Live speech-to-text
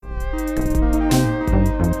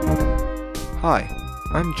Hi,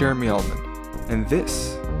 I'm Jeremy Allman, and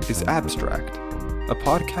this is Abstract, a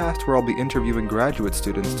podcast where I'll be interviewing graduate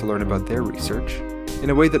students to learn about their research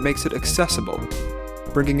in a way that makes it accessible,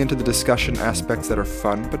 bringing into the discussion aspects that are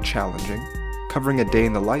fun but challenging, covering a day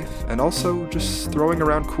in the life, and also just throwing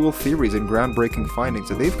around cool theories and groundbreaking findings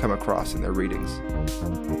that they've come across in their readings.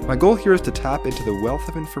 My goal here is to tap into the wealth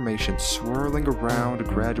of information swirling around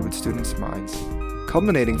graduate students' minds,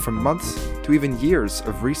 culminating from months to even years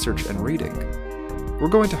of research and reading. We're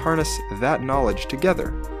going to harness that knowledge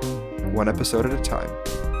together, one episode at a time.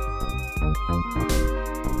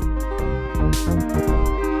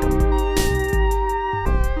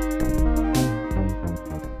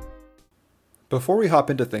 Before we hop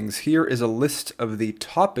into things, here is a list of the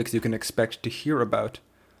topics you can expect to hear about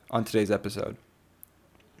on today's episode.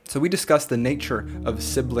 So we discuss the nature of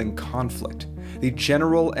sibling conflict, the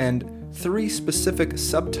general and 3 specific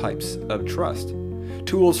subtypes of trust,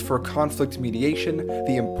 tools for conflict mediation,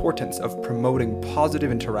 the importance of promoting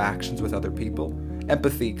positive interactions with other people,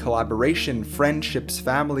 empathy, collaboration, friendships,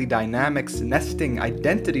 family dynamics, nesting,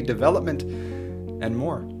 identity development, and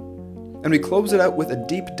more. And we close it out with a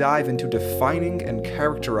deep dive into defining and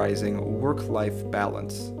characterizing work-life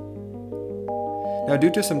balance. Now,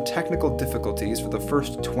 due to some technical difficulties for the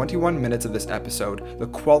first 21 minutes of this episode, the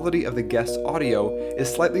quality of the guest's audio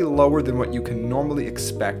is slightly lower than what you can normally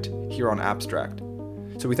expect here on Abstract.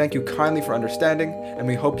 So we thank you kindly for understanding, and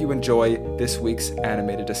we hope you enjoy this week's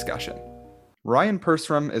animated discussion. Ryan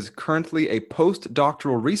Perceram is currently a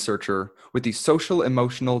postdoctoral researcher with the Social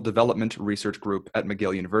Emotional Development Research Group at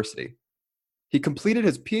McGill University. He completed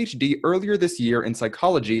his PhD earlier this year in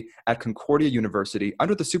psychology at Concordia University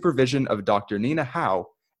under the supervision of Dr. Nina Howe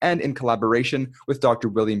and in collaboration with Dr.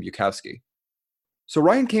 William Bukowski. So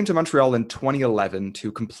Ryan came to Montreal in 2011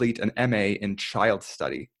 to complete an MA in child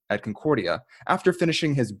study at Concordia after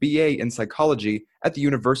finishing his BA in psychology at the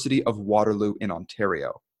University of Waterloo in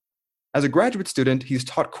Ontario. As a graduate student, he's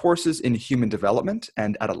taught courses in human development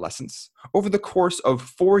and adolescence over the course of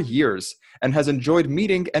 4 years and has enjoyed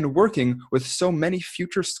meeting and working with so many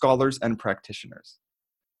future scholars and practitioners.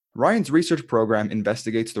 Ryan's research program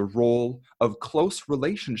investigates the role of close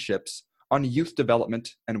relationships on youth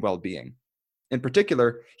development and well-being. In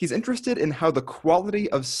particular, he's interested in how the quality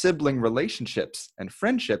of sibling relationships and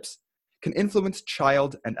friendships can influence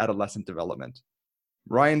child and adolescent development.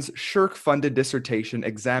 Ryan's SSHRC-funded dissertation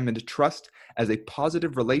examined trust as a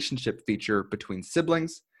positive relationship feature between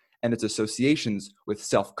siblings and its associations with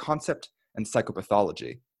self-concept and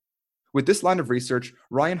psychopathology. With this line of research,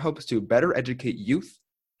 Ryan hopes to better educate youth,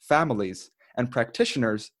 families, and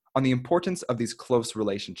practitioners on the importance of these close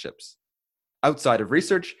relationships. Outside of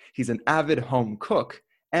research, he's an avid home cook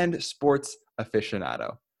and sports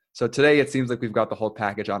aficionado. So today it seems like we've got the whole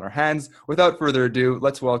package on our hands. Without further ado,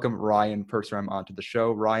 let's welcome Ryan Perceram onto the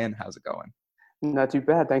show. Ryan, how's it going? Not too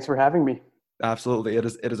bad. Thanks for having me. Absolutely. It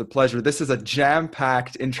is a pleasure. This is a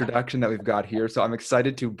jam-packed introduction that we've got here, so I'm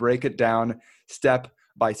excited to break it down step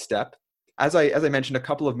by step. As I mentioned a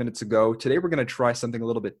couple of minutes ago, today we're going to try something a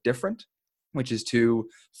little bit different, which is to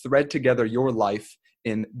thread together your life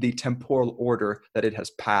in the temporal order that it has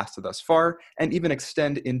passed thus far, and even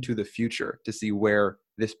extend into the future to see where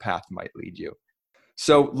this path might lead you.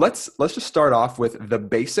 So let's just start off with the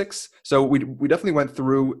basics. So we definitely went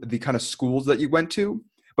through the kind of schools that you went to,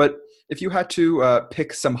 but if you had to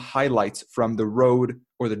pick some highlights from the road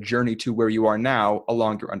or the journey to where you are now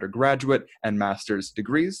along your undergraduate and master's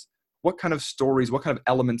degrees, what kind of stories, what kind of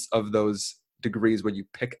elements of those degrees would you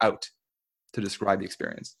pick out to describe the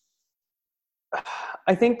experience?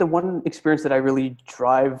 I think the one experience that I really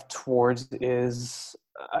drive towards is,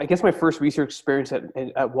 I guess, my first research experience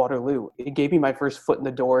at Waterloo. It gave me my first foot in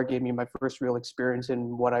the door, gave me my first real experience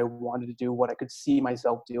in what I wanted to do, what I could see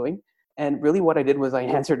myself doing. And really what I did was I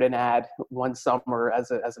answered an ad one summer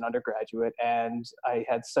as an undergraduate, and I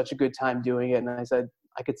had such a good time doing it. And I said,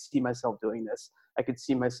 I could see myself doing this. I could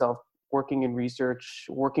see myself working in research,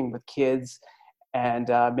 working with kids, and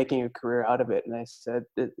making a career out of it. And I said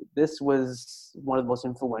that this was one of the most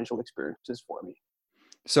influential experiences for me.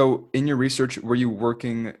 So in your research, were you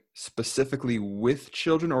working specifically with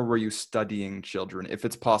children or were you studying children, if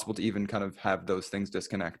it's possible to even kind of have those things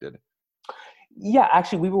disconnected? Yeah,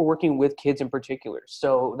 actually, we were working with kids in particular.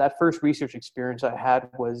 So that first research experience I had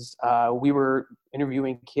was we were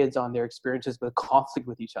interviewing kids on their experiences with conflict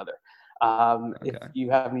with each other. If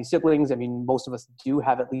you have any siblings, I mean, most of us do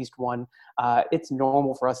have at least one. It's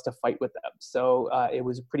normal for us to fight with them. So it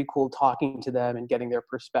was pretty cool talking to them and getting their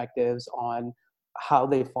perspectives on how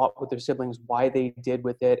they fought with their siblings, why they did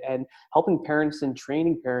with it, and helping parents and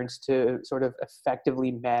training parents to sort of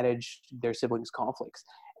effectively manage their siblings' conflicts.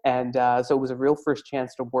 And so it was a real first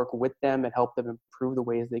chance to work with them and help them improve the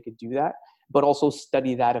ways they could do that, but also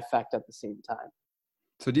study that effect at the same time.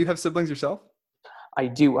 So do you have siblings yourself? I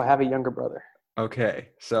do. I have a younger brother. Okay,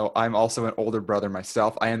 so I'm also an older brother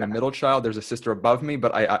myself. I am a middle child. There's a sister above me,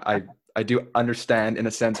 but I do understand in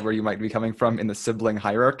a sense where you might be coming from in the sibling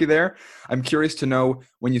hierarchy there. I'm curious to know,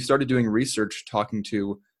 when you started doing research, talking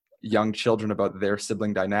to young children about their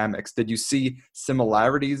sibling dynamics, did you see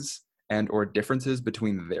similarities and or differences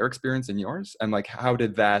between their experience and yours? And like, what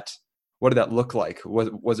did that look like?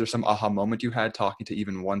 Was there some aha moment you had talking to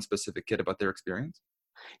even one specific kid about their experience?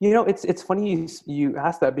 It's funny you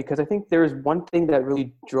asked that, because I think there's one thing that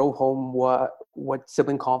really drove home what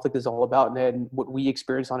sibling conflict is all about, and what we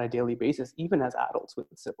experience on a daily basis, even as adults with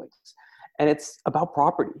siblings. And it's about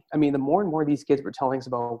property. I mean, the more and more these kids were telling us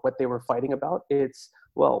about what they were fighting about, it's,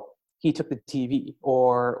 well, he took the TV,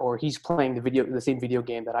 or he's playing the same video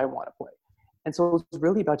game that I want to play. And so it's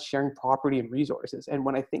really about sharing property and resources. And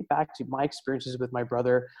when I think back to my experiences with my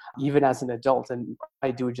brother, even as an adult, and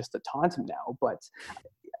I do it just to taunt him now, but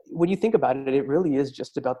when you think about it, it really is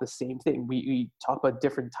just about the same thing. We talk about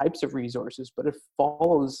different types of resources, but it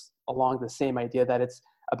follows along the same idea that it's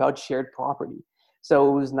about shared property.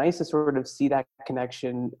 So it was nice to sort of see that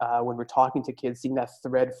connection when we're talking to kids, seeing that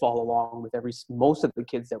thread fall along with most of the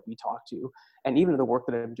kids that we talk to. And even the work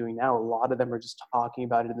that I'm doing now, a lot of them are just talking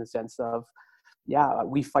about it in the sense of, yeah,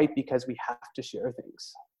 we fight because we have to share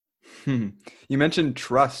things. You mentioned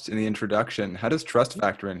trust in the introduction. How does trust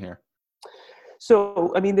factor in here?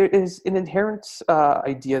 So, I mean, there is an inherent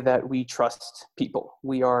idea that we trust people.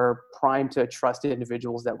 We are primed to trust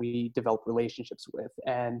individuals that we develop relationships with.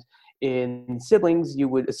 And in siblings, you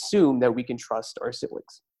would assume that we can trust our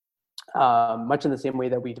siblings. Much in the same way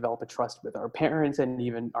that we develop a trust with our parents and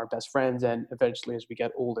even our best friends, and eventually as we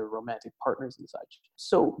get older, romantic partners and such.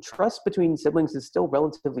 So trust between siblings is still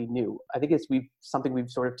relatively new. I think something we've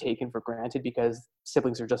sort of taken for granted because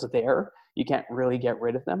siblings are just there. You can't really get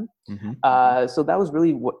rid of them. Mm-hmm. So that was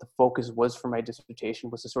really what the focus was for my dissertation,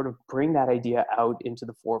 was to sort of bring that idea out into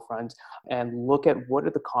the forefront and look at what are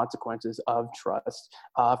the consequences of trust.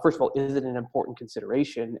 First of all, is it an important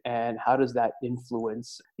consideration, and how does that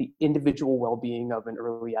influence the individual well-being of an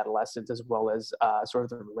early adolescent, as well as sort of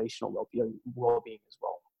the relational well-being as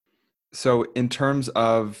well. So in terms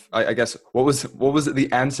of, I guess, what was the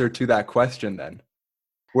answer to that question then?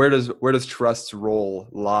 Where does trust's role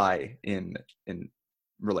lie in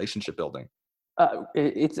relationship building?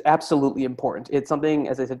 It's absolutely important. It's something,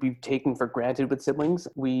 as I said, we've taken for granted with siblings.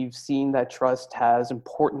 We've seen that trust has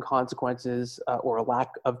important consequences, or a lack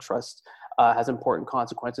of trust has important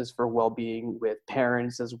consequences for well-being with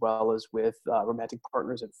parents, as well as with romantic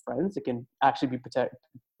partners and friends. It can actually be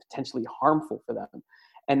potentially harmful for them.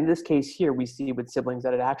 And in this case here, we see with siblings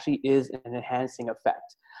that it actually is an enhancing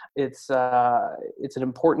effect. It's an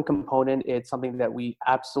important component. It's something that we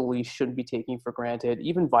absolutely shouldn't be taking for granted.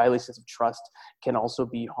 Even violations of trust can also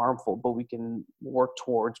be harmful, but we can work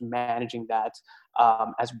towards managing that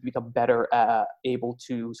as we become better able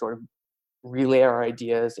to sort of relay our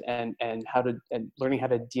ideas and learning how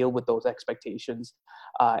to deal with those expectations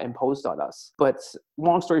imposed on us. But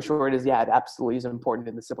long story short is, yeah, it absolutely is important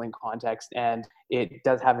in the sibling context, and it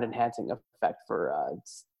does have an enhancing effect for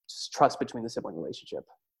trust between the sibling relationship.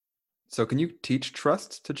 So can you teach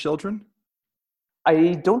trust to children?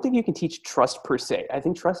 I don't think you can teach trust per se. I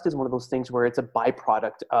think trust is one of those things where it's a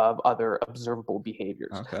byproduct of other observable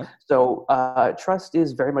behaviors. Okay. So trust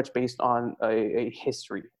is very much based on a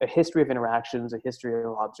history of interactions, a history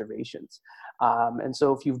of observations. And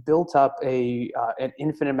so if you've built up an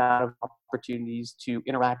infinite amount of opportunities to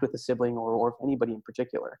interact with a sibling or anybody in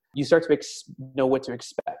particular, you start to know what to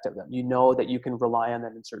expect of them. You know that you can rely on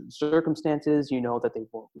them in certain circumstances. You know that they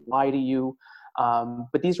won't lie to you.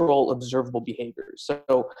 But these are all observable behaviors.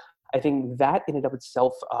 So I think that in and of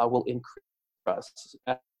itself will increase trust,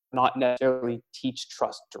 not necessarily teach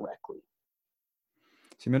trust directly.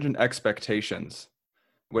 So you mentioned expectations,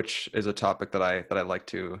 which is a topic that I like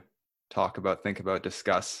to talk about, think about,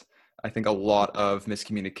 discuss. I think a lot of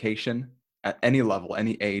miscommunication at any level,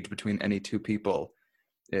 any age, between any two people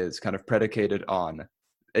is kind of predicated on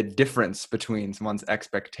a difference between someone's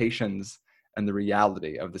expectations and the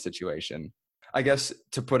reality of the situation. I guess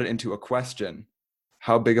to put it into a question,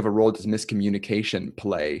 how big of a role does miscommunication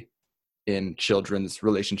play in children's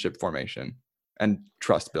relationship formation and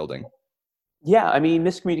trust building? Yeah, I mean,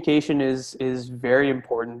 miscommunication is very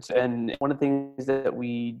important. And one of the things that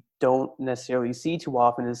we don't necessarily see too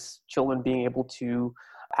often is children being able to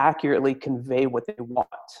accurately convey what they want.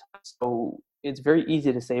 So it's very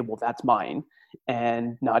easy to say, well, that's mine,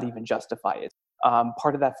 and not even justify it.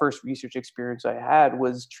 Part of that first research experience I had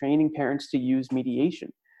was training parents to use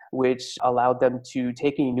mediation, which allowed them to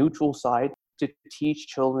take a neutral side to teach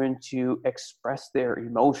children to express their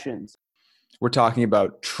emotions. We're talking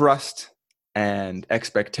about trust and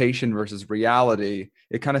expectation versus reality.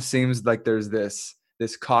 It kind of seems like there's this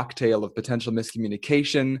cocktail of potential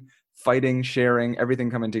miscommunication, fighting, sharing,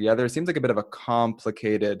 everything coming together. It seems like a bit of a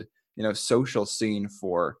complicated, social scene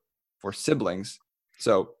for siblings.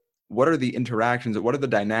 So what are the interactions, what are the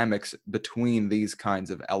dynamics between these kinds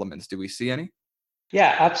of elements? Do we see any?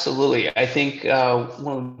 Yeah, absolutely. I think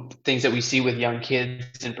one of the things that we see with young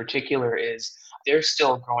kids in particular is they're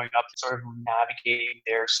still growing up, sort of navigating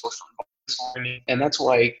their social environment. And that's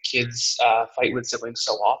why kids fight with siblings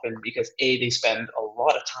so often, because A, they spend a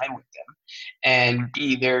lot of time with them, and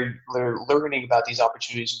B, they're learning about these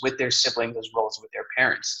opportunities with their siblings as well as with their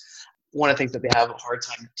parents. One of the things that they have a hard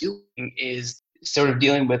time doing is sort of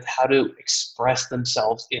dealing with how to express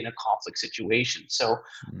themselves in a conflict situation. So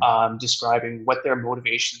describing what their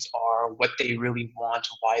motivations are, what they really want,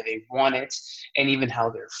 why they want it, and even how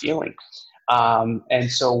they're feeling.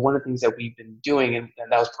 And so one of the things that we've been doing, and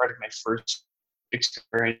that was part of my first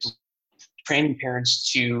experience, training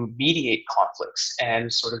parents to mediate conflicts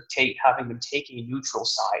and sort of having them take a neutral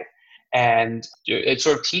side and it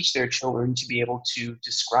sort of teach their children to be able to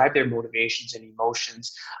describe their motivations and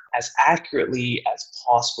emotions as accurately as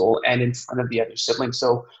possible and in front of the other siblings.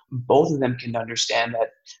 So both of them can understand that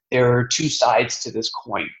there are two sides to this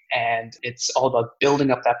coin, and it's all about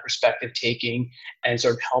building up that perspective taking and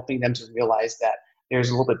sort of helping them to realize that there's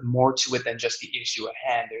a little bit more to it than just the issue at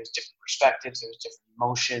hand. There's different perspectives, there's different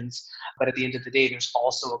emotions, but at the end of the day, there's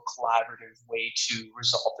also a collaborative way to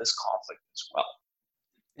resolve this conflict as well.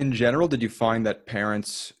 In general, did you find that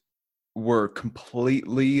parents were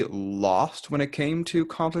completely lost when it came to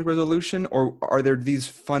conflict resolution, or are there these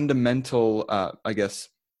fundamental,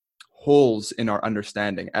 holes in our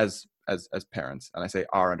understanding as parents? And I say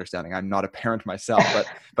our understanding. I'm not a parent myself,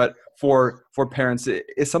 but for parents,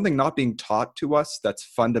 is something not being taught to us that's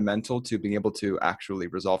fundamental to being able to actually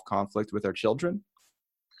resolve conflict with our children?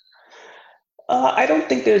 I don't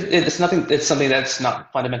think it's something that's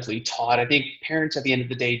not fundamentally taught. I think parents at the end of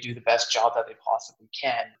the day do the best job that they possibly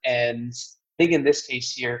can. And I think in this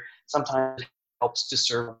case here, sometimes it helps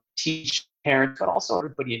to teach parents, but also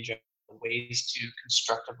everybody in general, ways to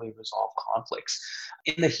constructively resolve conflicts.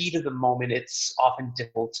 In the heat of the moment, it's often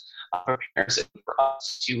difficult for parents and for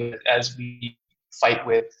us to, as we fight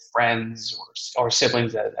with friends or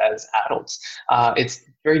siblings as adults. It's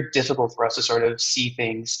very difficult for us to sort of see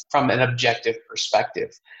things from an objective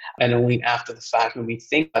perspective. And only after the fact, when we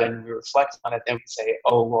think about it and we reflect on it, then we say,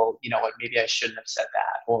 oh, well, you know what, maybe I shouldn't have said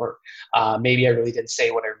that. Or maybe I really didn't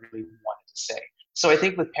say what I really wanted to say. So I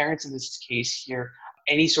think with parents in this case here,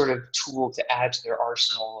 any sort of tool to add to their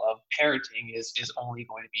arsenal of parenting is only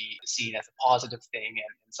going to be seen as a positive thing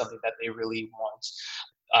and something that they really want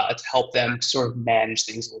to help them sort of manage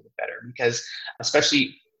things a little bit better. Because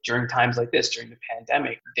especially during times like this, during the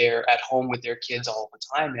pandemic, they're at home with their kids all the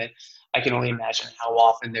time. And I can only imagine how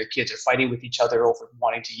often their kids are fighting with each other over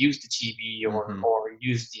wanting to use the TV or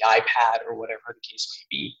use the iPad or whatever the case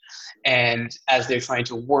may be. And as they're trying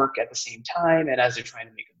to work at the same time, and as they're trying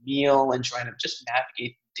to make a meal and trying to just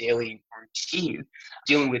navigate the daily routine,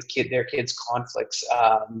 dealing with their kids' conflicts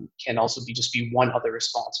can also just be one other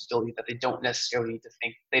responsibility that they don't necessarily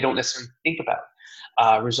think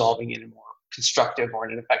about resolving in a more constructive or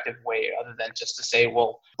in an effective way, other than just to say,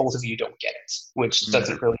 well, both of you don't get it, which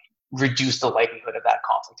doesn't really reduce the likelihood of that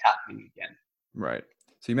conflict happening again. Right.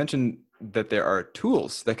 So you mentioned that there are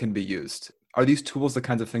tools that can be used. Are these tools the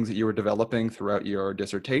kinds of things that you were developing throughout your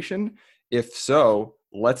dissertation? If so,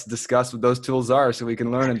 let's discuss what those tools are so we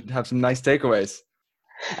can learn and have some nice takeaways.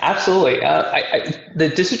 Absolutely. The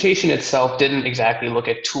dissertation itself didn't exactly look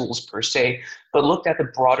at tools per se, but looked at the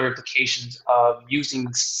broader implications of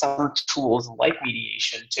using some tools like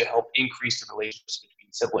mediation to help increase the relationships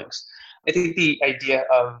between siblings. I think the idea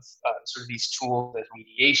of sort of these tools as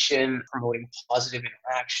mediation, promoting positive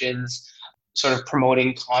interactions, sort of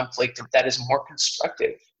promoting conflict that is more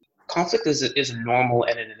constructive. Conflict is a normal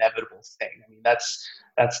and an inevitable thing. I mean, that's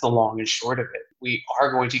the long and short of it. We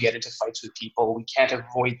are going to get into fights with people. We can't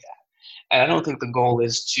avoid that. And I don't think the goal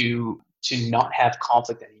is to not have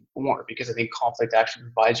conflict anymore, because I think conflict actually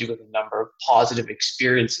provides you with a number of positive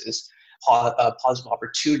experiences, positive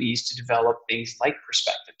opportunities to develop things like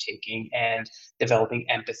perspective taking and developing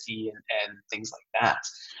empathy and things like that.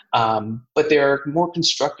 But there are more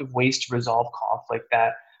constructive ways to resolve conflict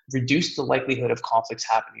that reduce the likelihood of conflicts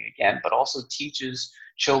happening again, but also teaches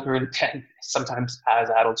children, and sometimes as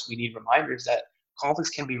adults we need reminders that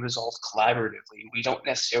conflicts can be resolved collaboratively. We don't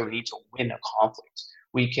necessarily need to win a conflict.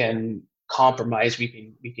 We can compromise. We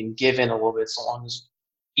can give in a little bit, so long as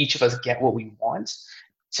each of us get what we want.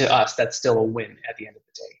 To us, that's still a win at the end of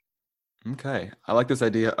the day. Okay. I like this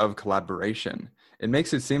idea of collaboration. It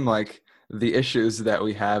makes it seem like the issues that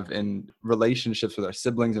we have in relationships with our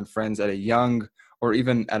siblings and friends at a young or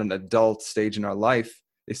even at an adult stage in our life,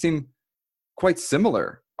 they seem quite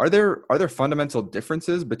similar. Are there fundamental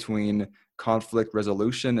differences between conflict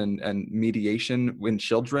resolution and mediation in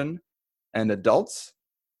children and adults?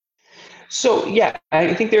 So yeah,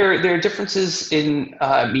 I think there are differences in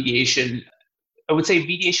mediation. I would say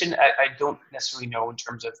mediation, I don't necessarily know in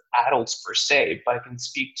terms of adults per se, but I can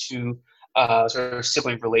speak to sort of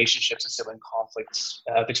sibling relationships and sibling conflicts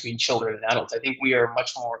between children and adults. I think we are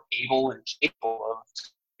much more able and capable of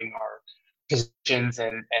doing our positions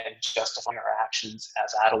and justifying our actions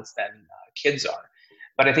as adults than kids are.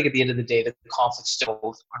 But I think at the end of the day, the conflicts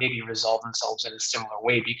still maybe resolve themselves in a similar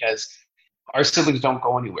way because our siblings don't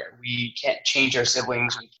go anywhere. We can't change our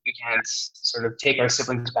siblings. We can't sort of take our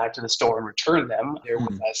siblings back to the store and return them. They're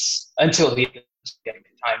with us until the end of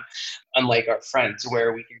time, unlike our friends,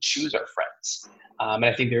 where we can choose our friends. And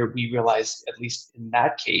I think we realize, at least in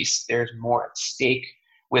that case, there's more at stake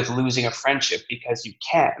with losing a friendship because you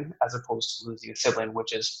can, as opposed to losing a sibling,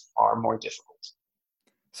 which is far more difficult.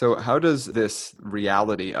 So how does this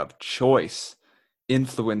reality of choice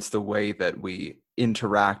influence the way that we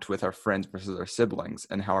interact with our friends versus our siblings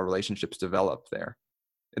and how our relationships develop there,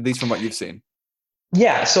 at least from what you've seen?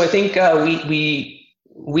 Yeah, so I think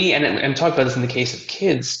we and I'm talking about this in the case of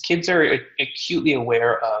kids. Kids are acutely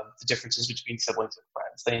aware of the differences between siblings and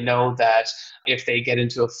friends. They know that if they get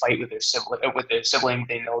into a fight with their sibling,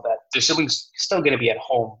 they know that their sibling's still going to be at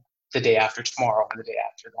home the day after tomorrow and the day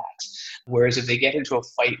after that. Whereas if they get into a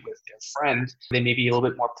fight with their friend, they may be a little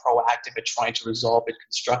bit more proactive at trying to resolve it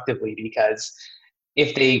constructively, because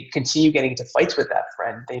if they continue getting into fights with that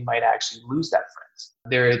friend, they might actually lose that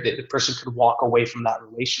friend. The person could walk away from that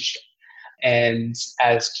relationship. And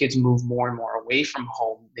as kids move more and more away from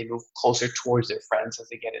home, they move closer towards their friends as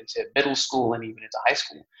they get into middle school and even into high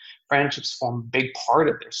school. Friendships form a big part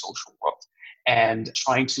of their social world. And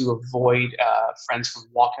trying to avoid friends from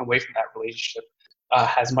walking away from that relationship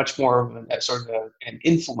has much more of an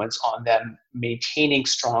influence on them maintaining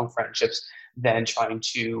strong friendships than trying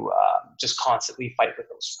to just constantly fight with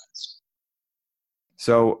those friends.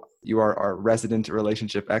 So you are our resident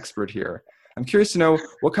relationship expert here. I'm curious to know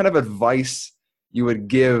what kind of advice you would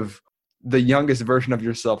give the youngest version of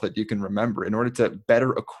yourself that you can remember in order to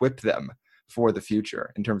better equip them for the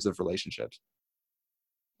future in terms of relationships.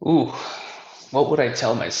 Ooh, what would I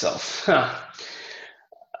tell myself?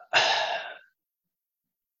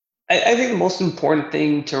 I think the most important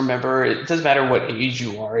thing to remember, it doesn't matter what age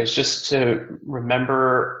you are, is just to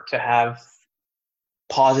remember to have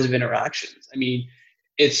positive interactions. I mean,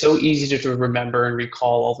 it's so easy to remember and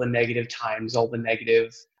recall all the negative times, all the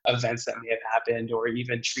negative events that may have happened, or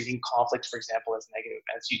even treating conflict, for example, as negative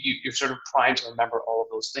events. You're sort of primed to remember all of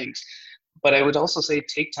those things. But I would also say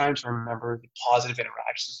take time to remember the positive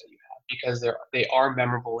interactions that you have, because they are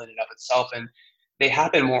memorable in and of itself, and they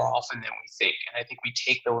happen more often than we think. And I think we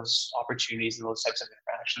take those opportunities and those types of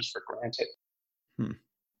interactions for granted.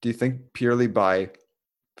 Do you think purely by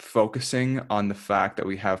focusing on the fact that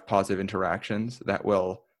we have positive interactions that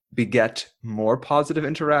will beget more positive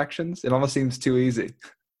interactions? It almost seems too easy.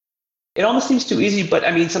 It almost seems too easy, but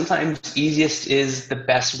I mean, sometimes easiest is the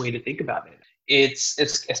best way to think about it. It's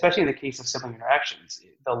especially in the case of sibling interactions,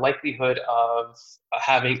 the likelihood of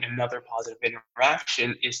having another positive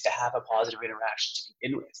interaction is to have a positive interaction to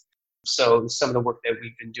begin with. So some of the work that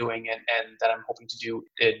we've been doing and that I'm hoping to do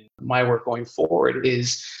in my work going forward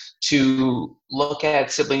is to look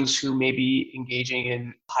at siblings who may be engaging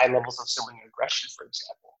in high levels of sibling aggression, for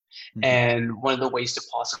example. Mhm. And one of the ways to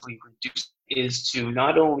possibly reduce is to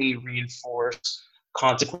not only reinforce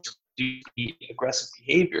consequences of the aggressive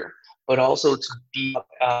behavior, but also to be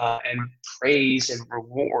and praise and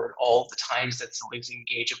reward all the times that siblings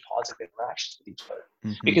engage in positive interactions with each other.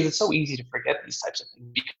 Mhm. Because it's so easy to forget these types of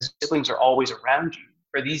things because siblings are always around you.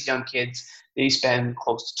 For these young kids, they spend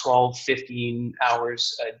close to 12, 15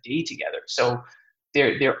 hours a day together. So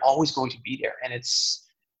they're always going to be there. And it's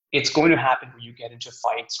going to happen when you get into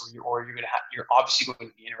fights or you're obviously going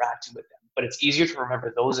to be interacting with them. But it's easier to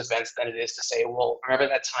remember those events than it is to say, well, remember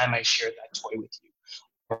that time I shared that toy with you.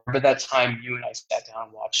 Remember that time you and I sat down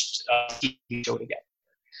and watched a TV show together.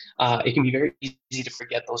 It can be very easy to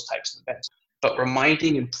forget those types of events. But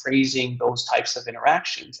reminding and praising those types of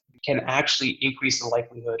interactions can actually increase the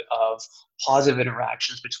likelihood of positive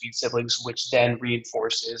interactions between siblings, which then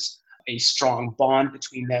reinforces a strong bond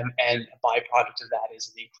between them, and a byproduct of that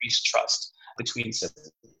is an increased trust between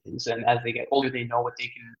siblings. And as they get older, they know what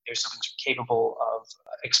their siblings are capable of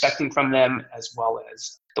expecting from them, as well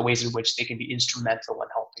as the ways in which they can be instrumental in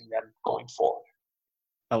helping them going forward.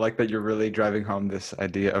 I like that you're really driving home this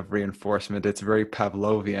idea of reinforcement. It's very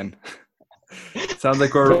Pavlovian. Sounds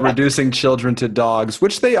like we're reducing children to dogs,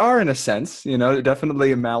 which they are in a sense,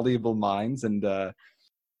 definitely malleable minds. And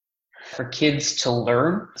for kids to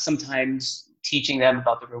learn, sometimes teaching them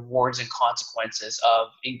about the rewards and consequences of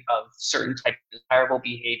certain types of desirable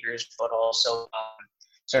behaviors, but also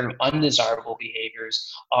sort of undesirable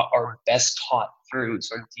behaviors are best taught through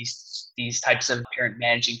sort of these types of parent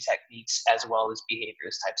managing techniques, as well as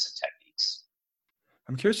behaviors types of techniques.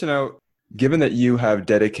 I'm curious to know, given that you have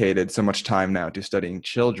dedicated so much time now to studying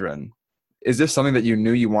children, is this something that you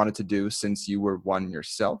knew you wanted to do since you were one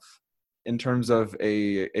yourself? In terms of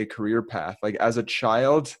a career path, like as a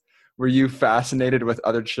child, were you fascinated with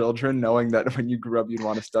other children, knowing that when you grew up you'd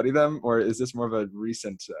want to study them, or is this more of a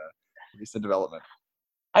recent development?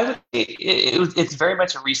 It's very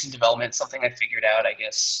much a recent development, something I figured out, I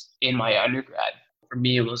guess, in my undergrad. For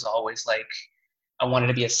me, it was always like I wanted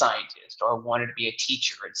to be a scientist, or I wanted to be a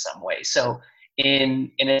teacher in some way. So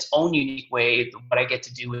in its own unique way, what I get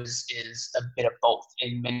to do is a bit of both.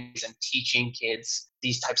 In many ways, I'm teaching kids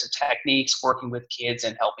these types of techniques, working with kids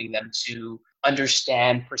and helping them to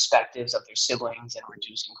understand perspectives of their siblings and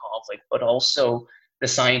reducing conflict, but also the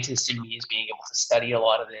scientist in me is being able to study a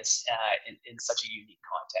lot of this in such a unique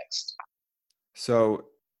context. So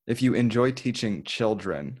if you enjoy teaching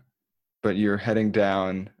children, but you're heading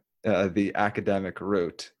down the academic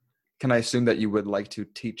route, can I assume that you would like to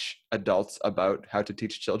teach adults about how to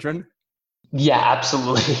teach children? Yeah,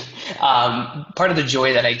 absolutely. Part of the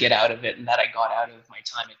joy that I get out of it, and that I got out of my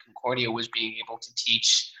time at Concordia, was being able to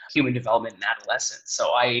teach human development in adolescence. So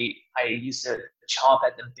I used to chomp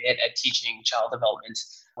at the bit at teaching child development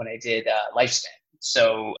when I did lifespan.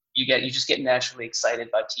 So you just get naturally excited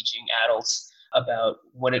about teaching adults about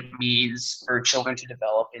what it means for children to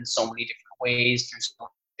develop in so many different ways, through so many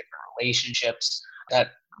different relationships.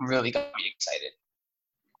 That really got me excited.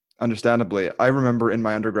 Understandably. I remember in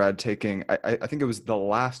my undergrad taking, I think it was the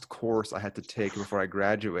last course I had to take before I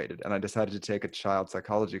graduated, and I decided to take a child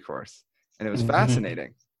psychology course. And it was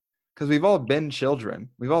fascinating because we've all been children.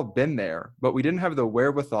 We've all been there, but we didn't have the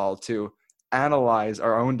wherewithal to analyze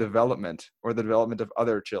our own development or the development of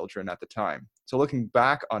other children at the time. So looking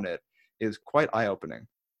back on it is quite eye-opening.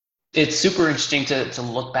 It's super interesting to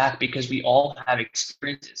look back because we all have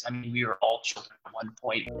experiences. I mean, we were all children at one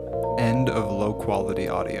point. End of low quality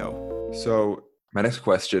audio. So my next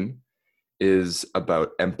question is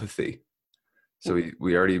about empathy. So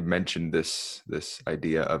we already mentioned this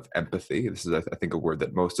idea of empathy. This is, I think, a word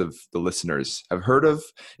that most of the listeners have heard of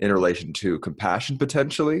in relation to compassion,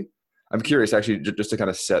 potentially. I'm curious, actually, just to kind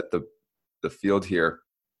of set the field here.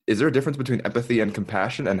 Is there a difference between empathy and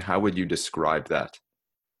compassion, and how would you describe that?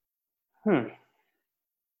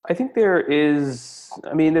 I think there's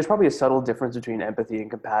probably a subtle difference between empathy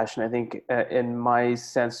and compassion. I think in my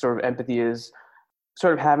sense, sort of empathy is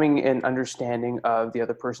sort of having an understanding of the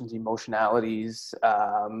other person's emotionalities,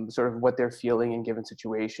 sort of what they're feeling in given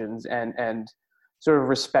situations, and sort of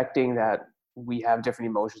respecting that we have different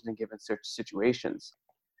emotions in given situations.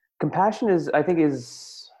 Compassion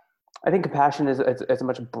I think compassion is a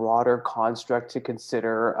much broader construct to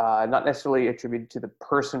consider, not necessarily attributed to the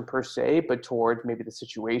person per se, but towards maybe the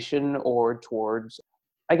situation, or towards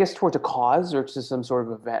a cause, or to some sort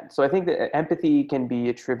of event. So I think that empathy can be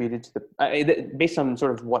attributed to based on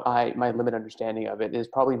sort of my limited understanding of it, is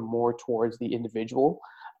probably more towards the individual,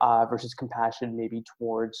 versus compassion maybe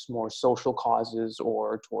towards more social causes,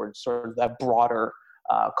 or towards sort of that broader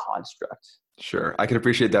construct. Sure. I can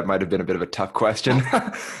appreciate that might have been a bit of a tough question,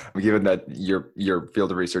 given that your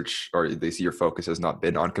field of research, or at least your focus, has not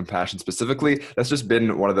been on compassion specifically. That's just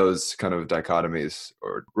been one of those kind of dichotomies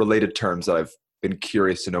or related terms that I've been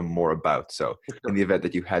curious to know more about. So in the event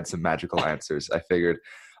that you had some magical answers, I figured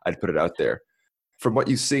I'd put it out there. From what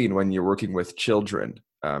you've seen when you're working with children,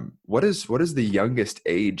 what is the youngest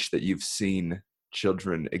age that you've seen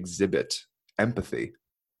children exhibit empathy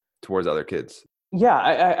towards other kids? Yeah,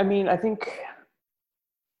 I think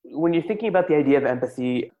when you're thinking about the idea of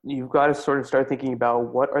empathy, you've got to sort of start thinking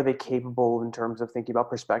about what are they capable in terms of thinking about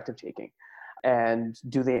perspective taking, and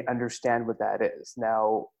do they understand what that is?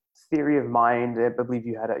 Now, theory of mind, I believe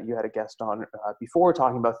you had a guest on before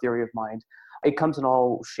talking about theory of mind. It comes in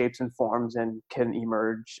all shapes and forms and can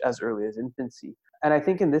emerge as early as infancy. And I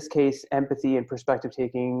think in this case, empathy and perspective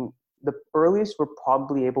taking, the earliest we're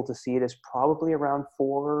probably able to see it is probably around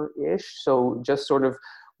 4-ish. So just sort of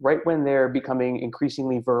right when they're becoming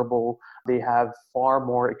increasingly verbal, they have far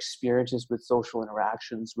more experiences with social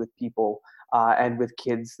interactions with people, and with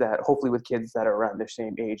kids that, hopefully with kids that are around their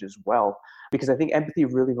same age as well. Because I think empathy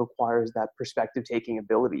really requires that perspective taking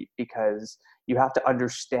ability, because you have to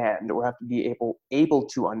understand, or have to be able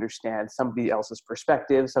to understand somebody else's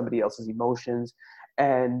perspective, somebody else's emotions,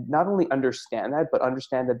 and not only understand that, but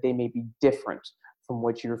understand that they may be different from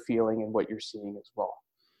what you're feeling and what you're seeing as well.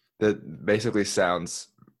 That basically sounds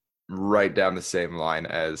right down the same line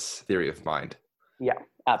as theory of mind. Yeah,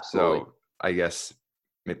 absolutely. So I guess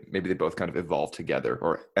maybe they both kind of evolve together,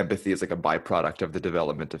 or empathy is like a byproduct of the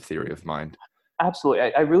development of theory of mind.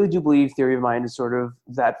 Absolutely. I really do believe theory of mind is sort of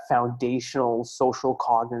that foundational social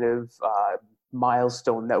cognitive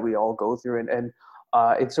milestone that we all go through. And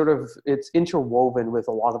it's interwoven with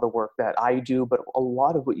a lot of the work that I do, but a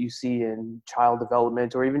lot of what you see in child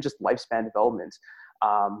development or even just lifespan development.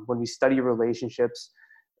 When we study relationships,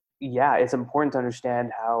 yeah, it's important to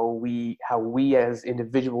understand how we as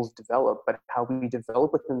individuals develop, but how we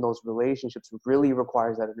develop within those relationships really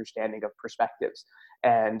requires that understanding of perspectives,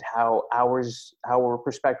 and how our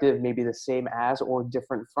perspective may be the same as or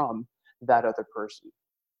different from that other person.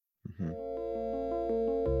 Mm-hmm.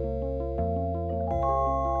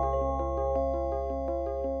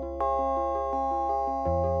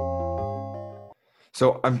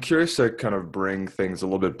 So I'm curious to kind of bring things a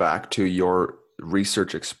little bit back to your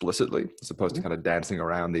research explicitly, as opposed to kind of dancing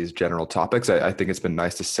around these general topics. I think it's been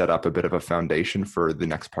nice to set up a bit of a foundation for the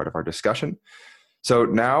next part of our discussion. So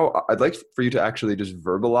now I'd like for you to actually just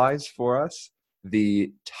verbalize for us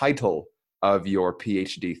the title of your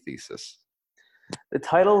PhD thesis. The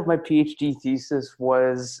title of my PhD thesis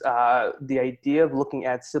was the idea of looking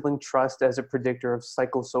at sibling trust as a predictor of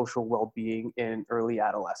psychosocial well-being in early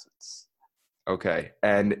adolescence. Okay,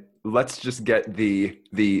 and let's just get the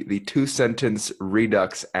 2-sentence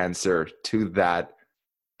redux answer to that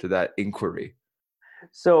inquiry.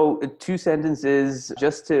 So 2 sentences,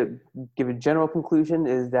 just to give a general conclusion,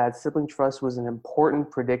 is that sibling trust was an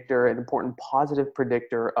important predictor, an important positive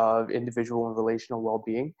predictor of individual and relational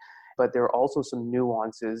well-being. But there are also some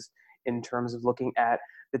nuances in terms of looking at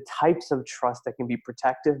the types of trust that can be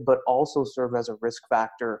protective, but also serve as a risk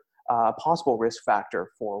factor, a possible risk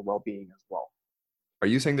factor for well-being as well. Are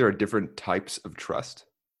you saying there are different types of trust?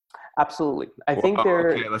 Absolutely. I think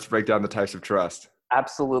Okay, let's break down the types of trust.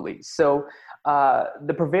 Absolutely. So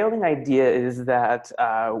the prevailing idea is that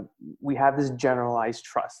we have this generalized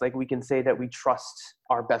trust. Like we can say that we trust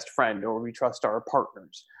our best friend or we trust our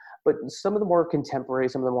partners. But some of the more contemporary,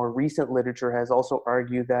 some of the more recent literature has also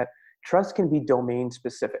argued that trust can be domain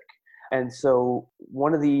specific. And so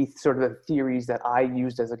one of the sort of theories that I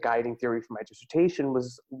used as a guiding theory for my dissertation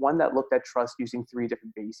was one that looked at trust using 3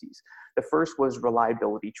 different bases. The first was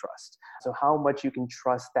reliability trust. So how much you can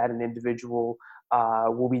trust that an individual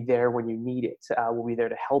will be there when you need it, will be there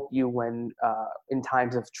to help you when in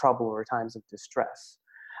times of trouble or times of distress.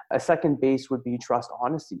 A second base would be trust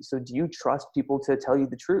honesty. So do you trust people to tell you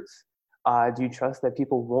the truth? Do you trust that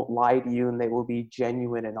people won't lie to you and they will be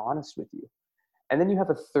genuine and honest with you? And then you have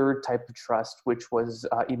a third type of trust, which was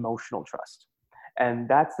emotional trust. And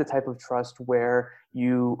that's the type of trust where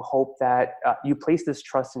you hope that you place this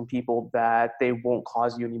trust in people that they won't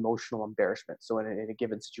cause you an emotional embarrassment. So in a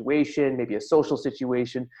given situation, maybe a social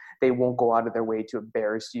situation, they won't go out of their way to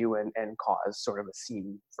embarrass you and cause sort of a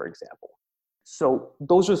scene, for example. So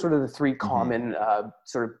those are sort of the 3 common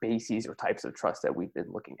sort of bases or types of trust that we've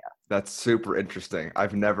been looking at. That's super interesting.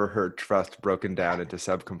 I've never heard trust broken down into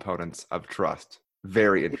subcomponents of trust.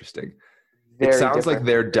 Very interesting. It sounds like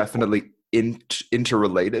they're definitely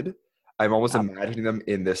interrelated. I'm almost imagining them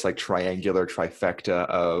in this like triangular trifecta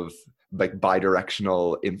of like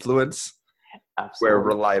bidirectional influence. Absolutely. Where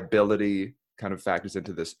reliability kind of factors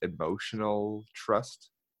into this emotional trust.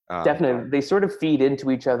 Definitely. They sort of feed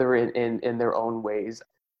into each other in their own ways.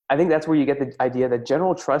 I think that's where you get the idea that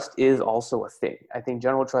general trust is also a thing. I think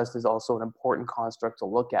general trust is also an important construct to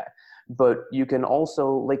look at. But you can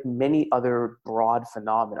also, like many other broad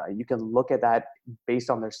phenomena, you can look at that based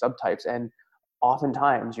on their subtypes. And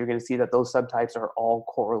oftentimes you're going to see that those subtypes are all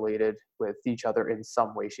correlated with each other in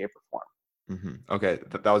some way, shape, or form. Mm-hmm. Okay.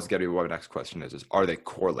 That was going to be what my next question is are they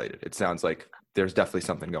correlated? It sounds like there's definitely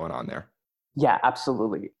something going on there. Yeah,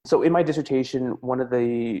 absolutely. So in my dissertation, one of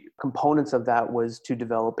the components of that was to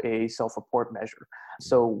develop a self-report measure.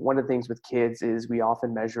 So one of the things with kids is we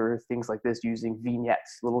often measure things like this using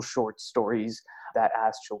vignettes, little short stories that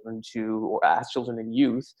ask children and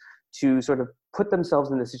youth to sort of put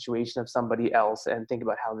themselves in the situation of somebody else and think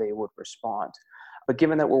about how they would respond. But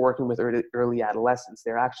given that we're working with early adolescents,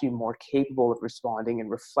 they're actually more capable of responding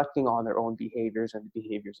and reflecting on their own behaviors and the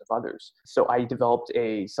behaviors of others. So I developed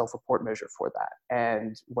a self-report measure for that.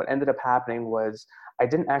 And what ended up happening was I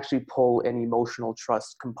didn't actually pull an emotional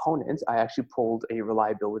trust component. I actually pulled a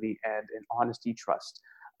reliability and an honesty trust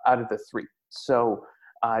out of the three. So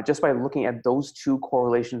just by looking at those two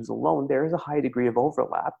correlations alone, there is a high degree of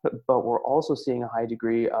overlap, but we're also seeing a high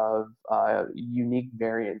degree of unique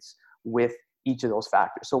variance with each of those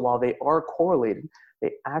factors. So while they are correlated,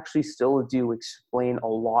 they actually still do explain a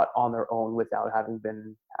lot on their own without having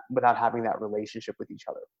that relationship with each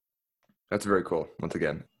other. That's very cool. Once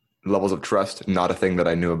again, levels of trust, not a thing that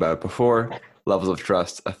I knew about before. Levels of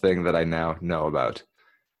trust, a thing that I now know about.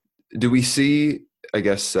 Do we see, I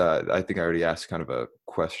guess, I think I already asked kind of a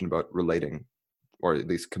question about relating, or at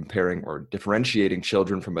least comparing or differentiating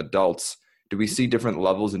children from adults. Do we see different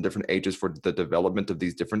levels and different ages for the development of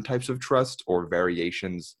these different types of trust, or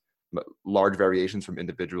variations, large variations from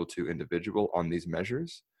individual to individual on these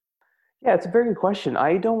measures? Yeah, it's a very good question.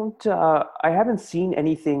 I haven't seen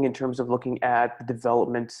anything in terms of looking at the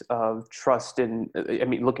development of trust and,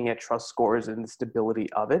 looking at trust scores and the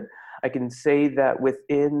stability of it. I can say that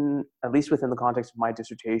at least within the context of my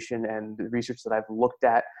dissertation and the research that I've looked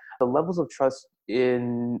at, the levels of trust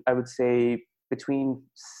I would say, between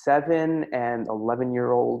 7 and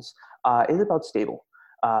 11-year-olds is about stable.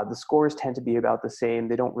 The scores tend to be about the same.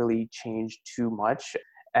 They don't really change too much.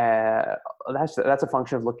 That's a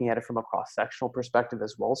function of looking at it from a cross-sectional perspective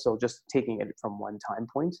as well. So just taking it from one time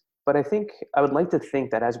point. But I think I would like to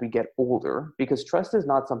think that as we get older, because trust is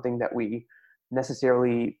not something that we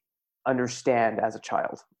necessarily understand as a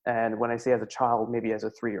child. And when I say as a child, maybe as a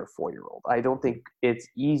 3 or 4-year-old, I don't think it's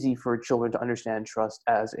easy for children to understand trust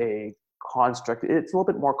as a construct. It's a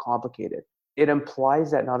little bit more complicated. It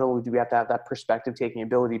implies that not only do we have to have that perspective taking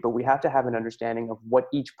ability, but we have to have an understanding of what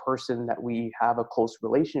each person that we have a close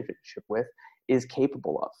relationship with is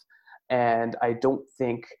capable of. And I don't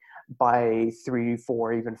think by 3,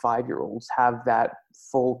 4, even 5-year-olds have that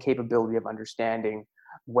full capability of understanding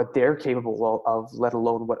what they're capable of, let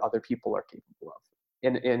alone what other people are capable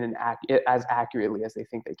of as accurately as they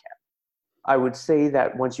think they can. I would say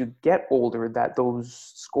that once you get older, that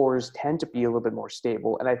those scores tend to be a little bit more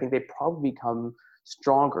stable. And I think they probably become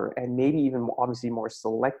stronger and maybe even obviously more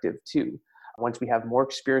selective too. Once we have more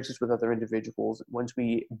experiences with other individuals, once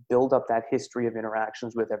we build up that history of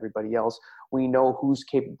interactions with everybody else, we know who's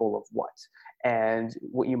capable of what. And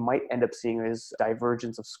what you might end up seeing is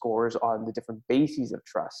divergence of scores on the different bases of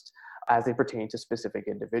trust as they pertain to specific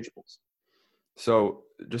individuals. So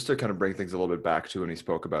just to kind of bring things a little bit back to when we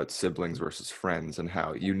spoke about siblings versus friends and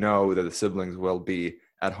how you know that the siblings will be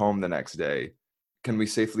at home the next day, can we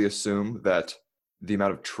safely assume that the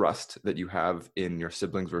amount of trust that you have in your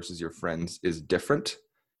siblings versus your friends is different?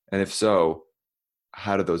 And if so,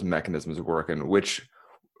 how do those mechanisms work, and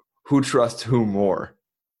who trusts who more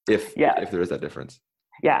if there is that difference?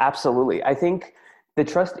 Yeah, absolutely. I think the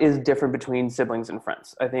trust is different between siblings and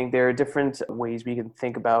friends. I think there are different ways we can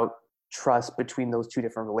think about trust between those two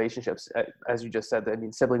different relationships. As you just said,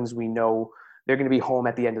 siblings, we know they're going to be home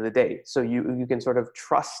at the end of the day. So you can sort of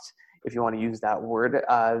trust, if you want to use that word,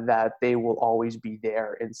 that they will always be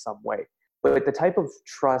there in some way. But the type of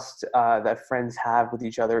trust that friends have with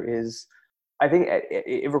each other is, I think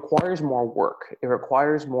it requires more work. It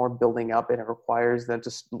requires more building up, and it requires them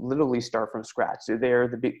to literally start from scratch. So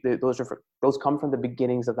those come from the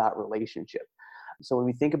beginnings of that relationship. So when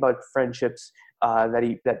we think about friendships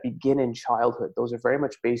that begin in childhood, those are very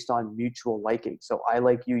much based on mutual liking. So I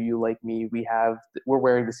like you, you like me. We're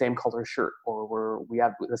wearing the same color shirt, or we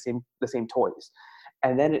have the same toys.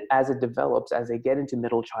 And then as it develops, as they get into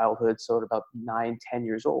middle childhood, so at about 9, 10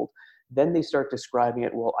 years old, then they start describing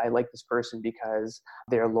it. Well, I like this person because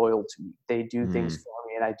they're loyal to me. They do things for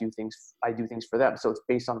me, and I do things for them. So it's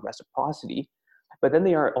based on reciprocity. But then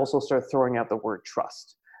they are also start throwing out the word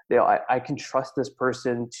trust. I can trust this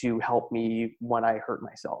person to help me when I hurt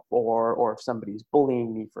myself, or if somebody's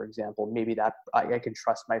bullying me, for example, maybe that I can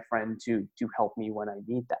trust my friend to help me when I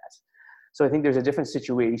need that. So I think there's a different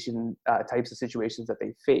types of situations that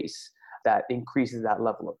they face that increases that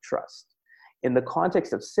level of trust. In the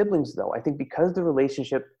context of siblings, though, I think because the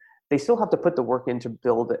relationship, they still have to put the work in to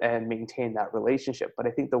build and maintain that relationship. But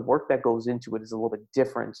I think the work that goes into it is a little bit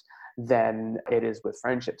different than it is with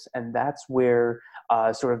friendships. And that's where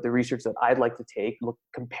sort of the research that I'd like to take,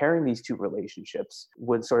 comparing these two relationships,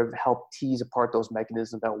 would sort of help tease apart those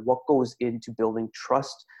mechanisms about what goes into building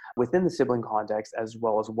trust within the sibling context, as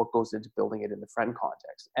well as what goes into building it in the friend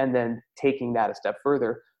context. And then taking that a step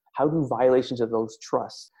further, how do violations of those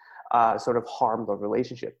trusts sort of harm the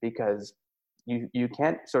relationship? Because You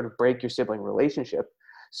can't sort of break your sibling relationship.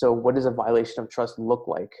 So what does a violation of trust look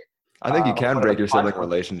like? I think you can What are break the your sibling consequences?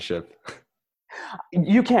 relationship.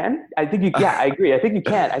 You can. I think you. Yeah, I agree. I think you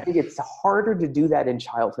can. I think it's harder to do that in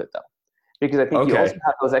childhood, though, because I think you also Okay.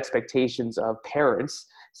 have those expectations of parents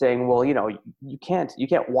saying, "Well, you can't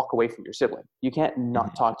walk away from your sibling. You can't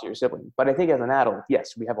not Mhm. talk to your sibling." But I think as an adult,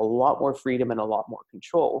 yes, we have a lot more freedom and a lot more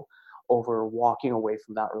control over walking away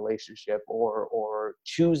from that relationship, or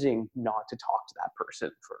choosing not to talk to that person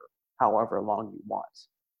for however long you want.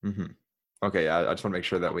 Mhm. Okay, I just want to make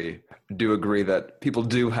sure that we do agree that people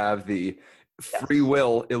do have the free Yes,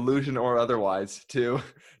 will, illusion or otherwise, to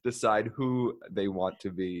decide who they want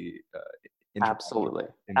to be interacting absolutely,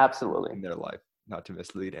 with absolutely. in their life, not to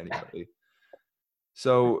mislead anybody.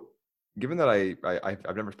 So, given that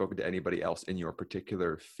I've never spoken to anybody else in your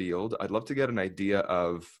particular field, I'd love to get an idea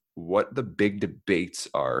of what the big debates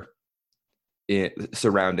are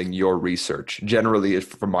surrounding your research. Generally,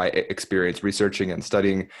 from my experience researching and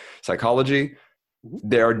studying psychology, Mhm.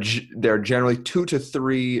 there are generally 2 to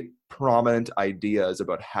 3 prominent ideas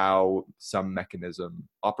about how some mechanism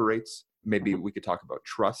operates. Maybe Mhm. we could talk about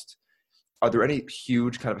trust. Are there any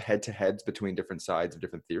huge kind of head-to-heads between different sides of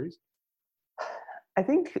different theories? I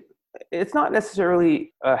think it's not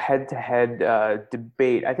necessarily a head-to-head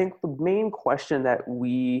debate. I think the main question that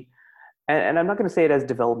and I'm not going to say it as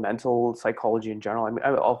developmental psychology in general. I mean,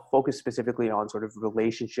 I'll focus specifically on sort of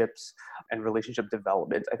relationships and relationship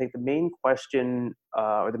development. I think the main question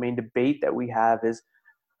or the main debate that we have is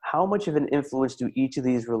how much of an influence do each of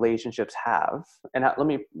these relationships have? And let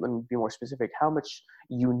me be more specific. How much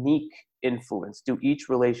unique influence do each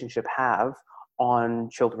relationship have on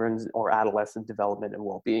children's or adolescent development and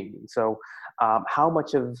well-being? And so, how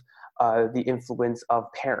much of the influence of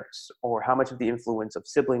parents, or how much of the influence of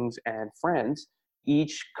siblings and friends,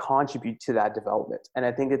 each contribute to that development? And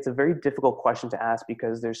I think it's a very difficult question to ask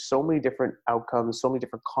because there's so many different outcomes, so many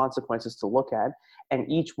different consequences to look at,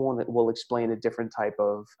 and each one will explain a different type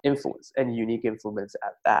of influence and unique influence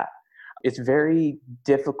at that. It's very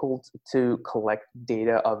difficult to collect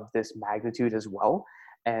data of this magnitude as well,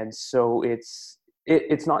 and so it's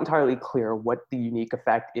not entirely clear what the unique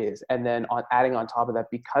effect is. And then adding on top of that,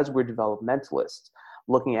 because we're developmentalists,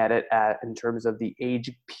 looking at it in terms of the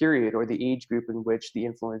age period or the age group in which the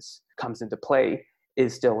influence comes into play,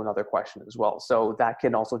 is still another question as well. So that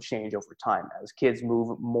can also change over time. As kids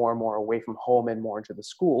move more and more away from home and more into the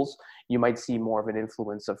schools, you might see more of an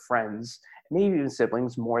influence of friends, maybe even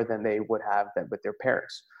siblings, more than they would have that with their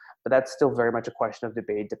parents. But that's still very much a question of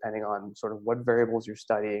debate, depending on sort of what variables you're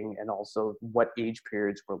studying and also what age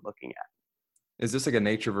periods we're looking at. Is this like a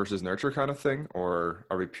nature versus nurture kind of thing, or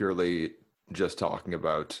are we purely just talking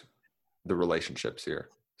about the relationships here?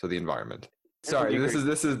 So the environment. I think Sorry, you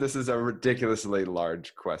this is a ridiculously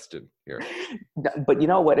large question here. But you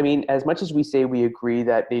know what I mean? As much as we say we agree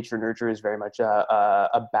that nature nurture is very much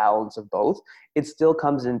a balance of both, it still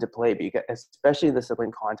comes into play, because, especially in the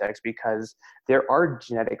sibling context, because there are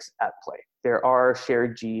genetics at play. There are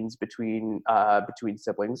shared genes between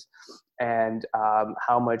siblings, and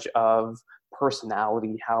how much of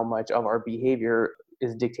personality, how much of our behavior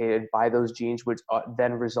is dictated by those genes, which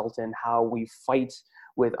then result in how we fight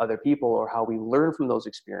with other people or how we learn from those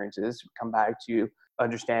experiences. Come back to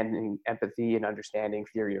understanding empathy and understanding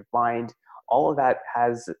theory of mind. All of that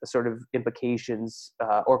has sort of implications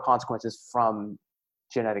or consequences from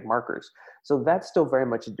genetic markers. So that's still very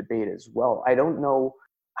much a debate as well. I don't know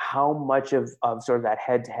how much of sort of that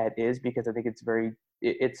head to head is, because I think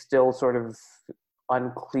it's still sort of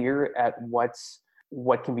unclear at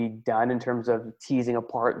what can be done in terms of teasing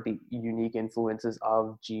apart the unique influences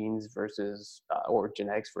of genes versus or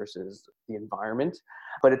genetics versus the environment.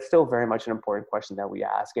 But it's still very much an important question that we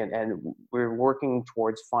ask, and we're working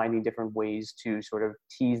towards finding different ways to sort of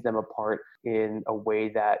tease them apart in a way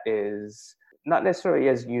that is not necessarily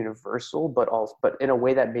as universal, but in a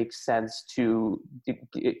way that makes sense to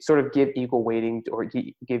sort of give equal weighting or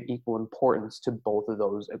give equal importance to both of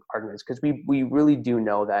those arguments, because we really do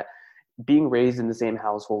know that being raised in the same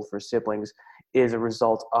household for siblings is a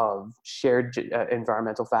result of shared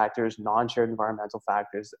environmental factors, non-shared environmental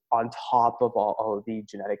factors, on top of all of the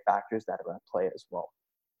genetic factors that are at play as well.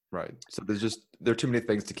 Right. So there are too many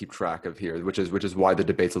things to keep track of here, which is why the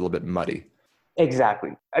debate's a little bit muddy.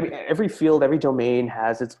 Exactly. I mean, every field, every domain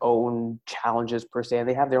has its own challenges per se, and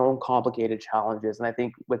they have their own complicated challenges. And I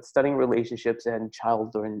think with studying relationships and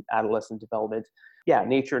child and adolescent development, yeah,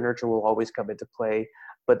 nature and nurture will always come into play.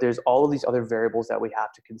 But there's all of these other variables that we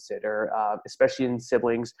have to consider, especially in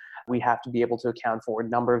siblings. We have to be able to account for a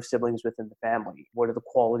number of siblings within the family. What are the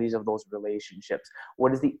qualities of those relationships?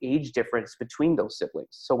 What is the age difference between those siblings?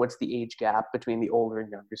 So what's the age gap between the older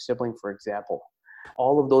and younger sibling, for example?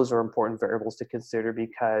 All of those are important variables to consider,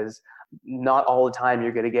 because not all the time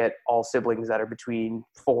you're going to get all siblings that are between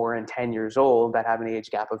 4 and 10 years old that have an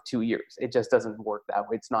age gap of 2 years. It just doesn't work that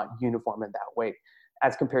way. It's not uniform in that way.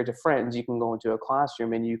 As compared to friends, you can go into a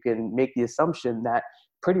classroom and you can make the assumption that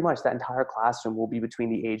pretty much that entire classroom will be between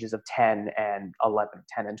the ages of 10 and 11,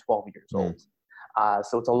 10 and 12 years old.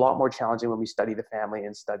 So it's a lot more challenging when we study the family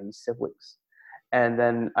and study siblings. And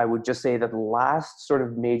then I would just say that the last sort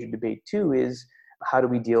of major debate too is, how do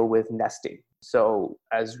we deal with nesting? So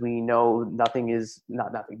as we know,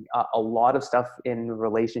 a lot of stuff in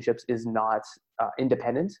relationships is not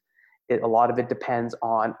independent. A lot of it depends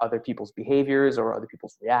on other people's behaviors or other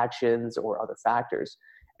people's reactions or other factors.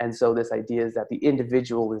 And so this idea is that the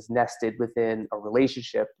individual is nested within a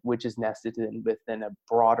relationship, which is nested within a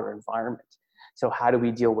broader environment. So how do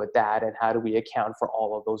we deal with that, and how do we account for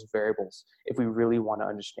all of those variables if we really want to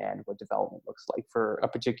understand what development looks like for a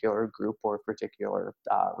particular group or a particular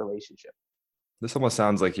relationship? This almost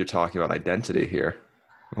sounds like you're talking about identity here,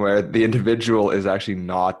 where the individual is actually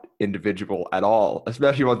not individual at all,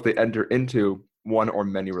 especially once they enter into one or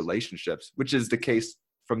many relationships, which is the case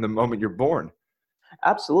from the moment you're born.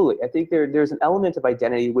 Absolutely. I think there's an element of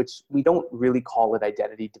identity, which we don't really call it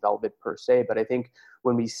identity development per se, but I think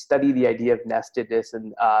when we study the idea of nestedness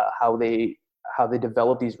and how they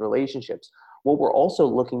develop these relationships, what we're also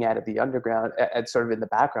looking at the underground, at sort of in the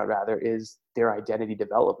background rather, is their identity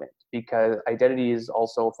development, because identity is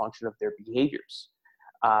also a function of their behaviors.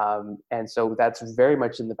 And so that's very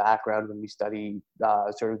much in the background when we study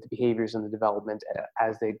sort of the behaviors and the development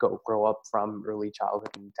as they grow up from early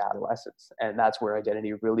childhood into adolescence. And that's where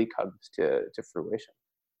identity really comes to fruition.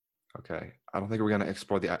 Okay. I don't think we're going to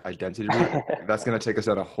explore the identity route. That's going to take us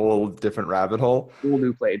down a whole different rabbit hole. Whole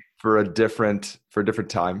new plate. For a different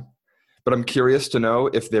time. But I'm curious to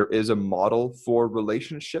know if there is a model for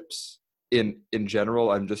relationships in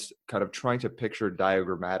general. I'm just kind of trying to picture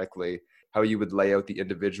diagrammatically how you would lay out the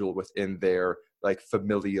individual within their like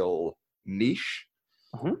familial niche.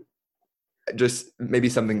 Mm-hmm. Just maybe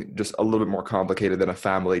something just a little bit more complicated than a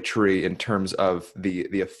family tree in terms of the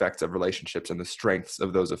effects of relationships and the strengths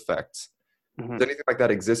of those effects. Mm-hmm. Does anything like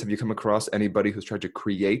that exist? Have you come across anybody who's tried to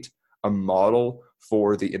create a model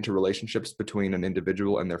for the interrelationships between an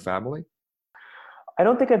individual and their family? I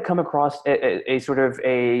don't think I've come across a sort of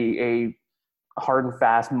a hard and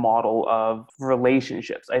fast model of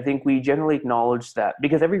relationships. I think we generally acknowledge that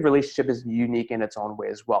because every relationship is unique in its own way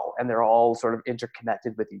as well, and they're all sort of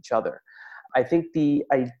interconnected with each other. I think the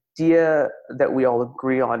idea that we all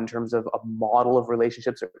agree on in terms of a model of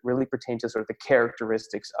relationships really pertains to sort of the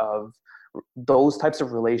characteristics of those types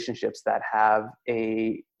of relationships that have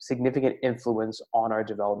a significant influence on our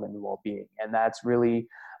development and well-being. And that's really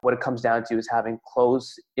what it comes down to, is having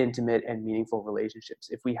close, intimate, and meaningful relationships.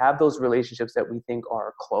 If we have those relationships that we think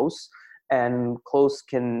are close, and close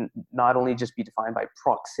can not only just be defined by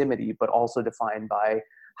proximity, but also defined by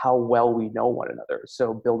how well we know one another.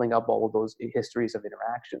 So building up all of those histories of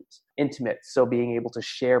interactions. Intimate, so being able to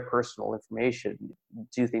share personal information,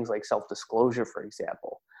 do things like self-disclosure, for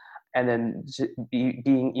example. And then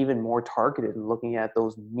being even more targeted and looking at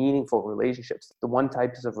those meaningful relationships. The one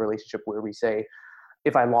types of relationship where we say,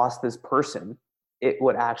 if I lost this person, it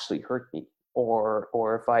would actually hurt me. Or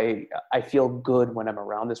if I feel good when I'm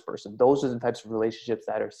around this person. Those are the types of relationships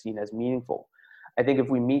that are seen as meaningful. I think if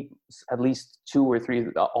we meet at least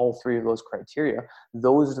all three of those criteria,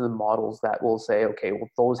 those are the models that will say, okay, well,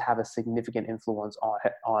 those have a significant influence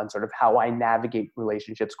on sort of how I navigate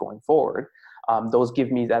relationships going forward. Those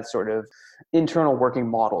give me that sort of internal working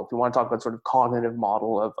model. If you want to talk about sort of cognitive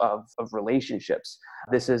model of relationships,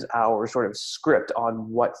 this is our sort of script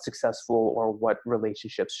on what successful or what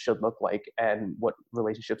relationships should look like, and what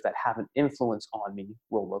relationships that have an influence on me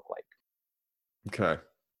will look like. Okay.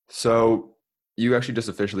 So you actually just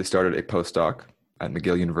officially started a postdoc at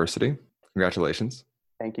McGill University. Congratulations.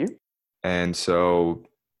 Thank you. And so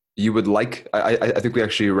you would like, I think we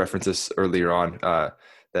actually referenced this earlier on,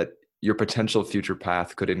 that your potential future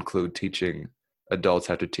path could include teaching adults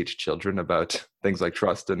how to teach children about things like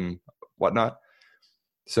trust and whatnot.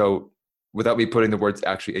 So without me putting the words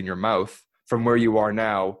actually in your mouth, from where you are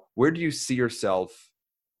now, where do you see yourself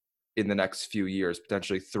in the next few years,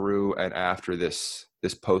 potentially through and after this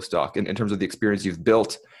postdoc, in terms of the experience you've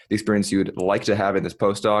built, the experience you'd like to have in this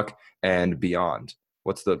postdoc and beyond?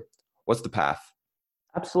 What's the path?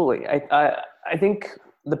 Absolutely. I think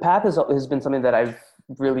the path has been something that I've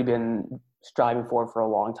really been striving for a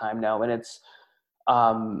long time now. And it's,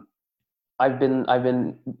 I've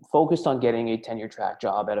been focused on getting a tenure track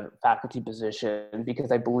job at a faculty position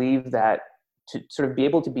because I believe that to sort of be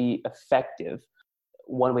able to be effective,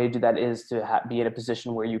 one way to do that is to be in a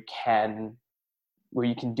position where you can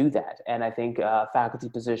do that. And I think faculty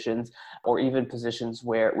positions, or even positions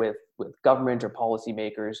where with government or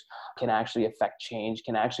policymakers, can actually affect change,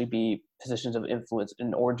 can actually be positions of influence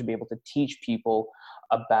in order to be able to teach people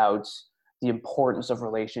about the importance of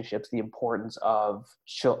relationships, the importance of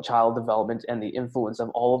child development, and the influence of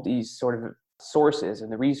all of these sort of sources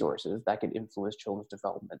and the resources that can influence children's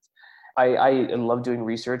development. I love doing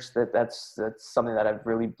research. That's something that I've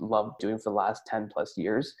really loved doing for the last 10 plus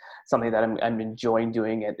years, something that I'm enjoying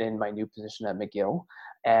doing it in my new position at McGill.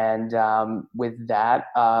 And with that,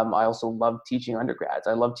 I also love teaching undergrads.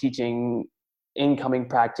 I love teaching incoming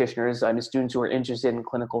practitioners. I'm students who are interested in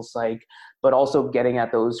clinical psych, but also getting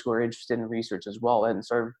at those who are interested in research as well, and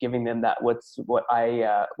sort of giving them that what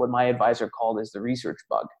my advisor called is the research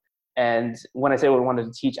bug. And when I say we wanted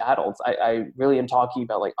to teach adults, I really am talking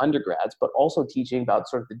about like undergrads, but also teaching about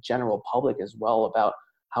sort of the general public as well, about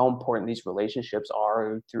how important these relationships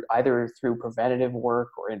are either through preventative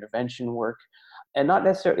work or intervention work. And not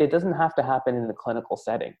necessarily, it doesn't have to happen in the clinical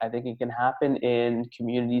setting. I think it can happen in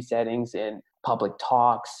community settings, in public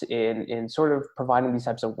talks, in sort of providing these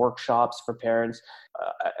types of workshops for parents.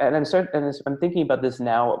 And I'm thinking about this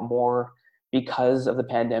now more because of the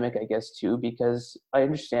pandemic, I guess, too, because I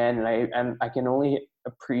understand and I can only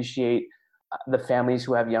appreciate the families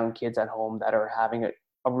who have young kids at home that are having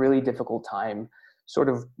a really difficult time sort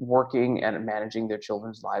of working and managing their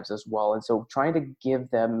children's lives as well. And so trying to give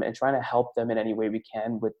them and trying to help them in any way we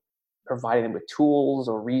can with providing them with tools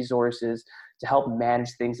or resources to help manage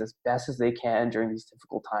things as best as they can during these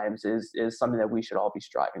difficult times is something that we should all be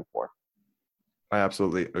striving for. I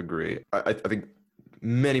absolutely agree. I think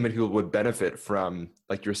many people would benefit from,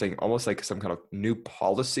 like you're saying, almost like some kind of new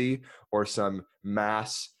policy or some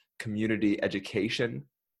mass community education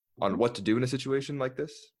on what to do in a situation like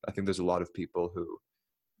this. I think there's a lot of people who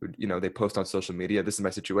they post on social media, this is my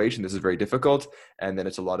situation, this is very difficult. And then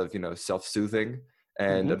it's a lot of, self-soothing.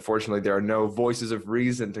 And unfortunately, there are no voices of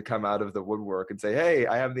reason to come out of the woodwork and say, hey,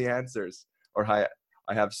 I have the answers, or I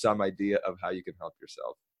have some idea of how you can help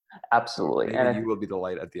yourself. Absolutely. Maybe and you will be the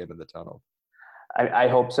light at the end of the tunnel. I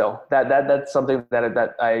hope so. That's something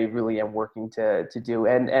that I really am working to do.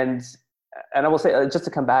 And I will say, just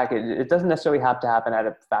to come back, it doesn't necessarily have to happen at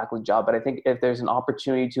a faculty job, but I think if there's an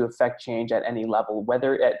opportunity to affect change at any level,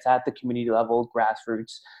 whether it's at the community level,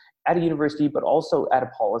 grassroots, at a university, but also at a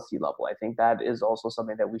policy level, I think that is also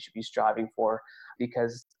something that we should be striving for,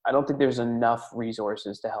 because I don't think there's enough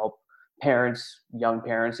resources to help parents, young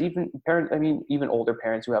parents, even older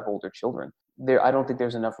parents who have older children. I don't think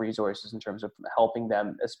there's enough resources in terms of helping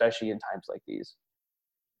them, especially in times like these.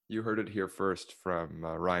 You heard it here first from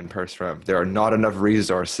Ryan Perstrom. There are not enough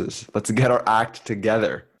resources. Let's get our act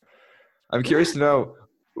together. I'm curious to know,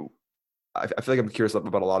 I feel like I'm curious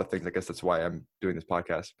about a lot of things. I guess that's why I'm doing this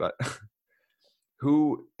podcast. But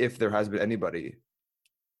who, if there has been anybody,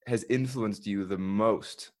 has influenced you the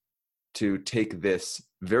most to take this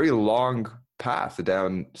very long path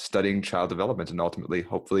down studying child development and ultimately,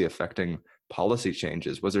 hopefully, affecting policy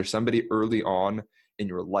changes? Was there somebody early on in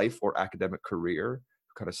your life or academic career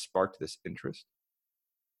kind of sparked this interest?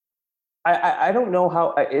 I don't know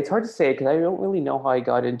how, it's hard to say because I don't really know how I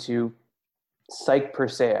got into psych per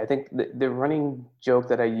se. I think the running joke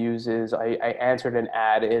that I use is I answered an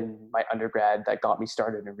ad in my undergrad that got me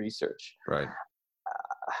started in research. Right.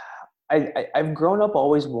 I've grown up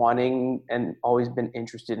always wanting and always been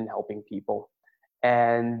interested in helping people.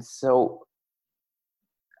 And so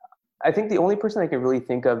I think the only person I can really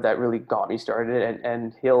think of that really got me started,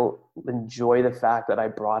 and he'll enjoy the fact that I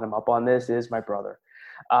brought him up on this, is my brother.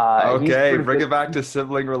 Okay, bring it back to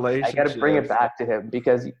sibling relationships. I got to bring it back to him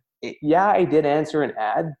because, I did answer an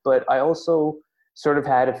ad, but I also sort of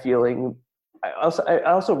had a feeling. I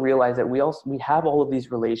also realized that we have all of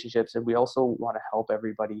these relationships, and we also want to help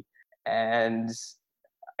everybody. And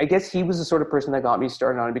I guess he was the sort of person that got me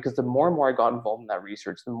started on it, because the more and more I got involved in that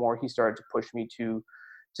research, the more he started to push me to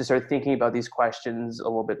start thinking about these questions a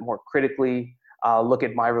little bit more critically, look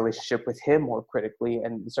at my relationship with him more critically,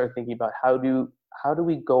 and start thinking about how do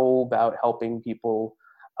we go about helping people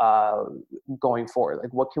going forward?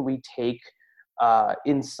 Like, what can we take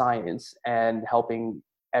in science and helping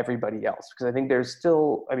everybody else? Because I think there's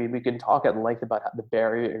still, we can talk at length about the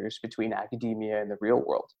barriers between academia and the real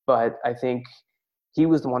world, but I think he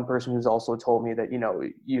was the one person who's also told me that,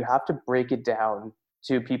 you have to break it down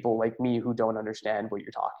to people like me who don't understand what you're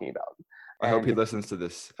talking about. I hope he listens to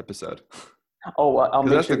this episode. Oh, I'll Because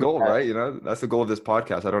make that's sure the goal, right? That's the goal of this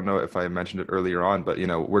podcast. I don't know if I mentioned it earlier on, but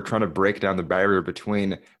we're trying to break down the barrier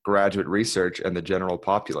between graduate research and the general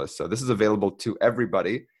populace. So this is available to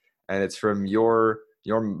everybody, and it's from your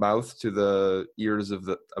mouth to the ears of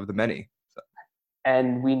the many. So.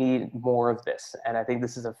 And we need more of this. And I think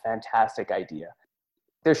this is a fantastic idea.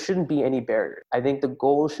 There shouldn't be any barrier. I think the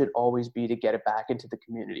goal should always be to get it back into the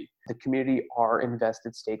community. The community are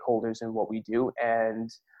invested stakeholders in what we do, and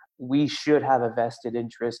we should have a vested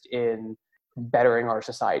interest in bettering our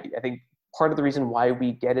society. I think part of the reason why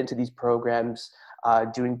we get into these programs,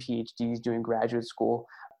 doing PhDs, doing graduate school,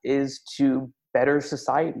 is to better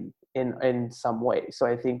society in some way. So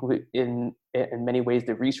I think in many ways,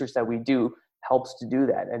 the research that we do helps to do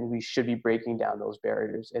that, and we should be breaking down those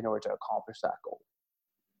barriers in order to accomplish that goal.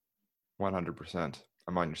 100%.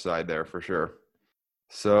 I'm on your side there for sure.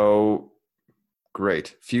 So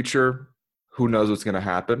great. Future, who knows what's going to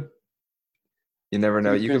happen? You never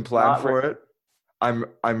know. You can plan for it. I'm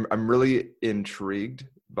really intrigued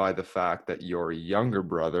by the fact that your younger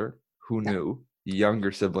brother, who knew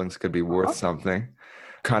younger siblings could be worth something,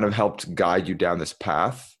 kind of helped guide you down this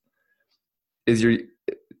path.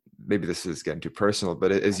 Maybe this is getting too personal,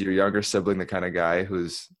 but is your younger sibling the kind of guy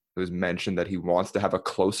who's mentioned that he wants to have a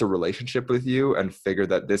closer relationship with you and figure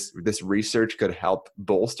that this research could help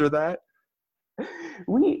bolster that?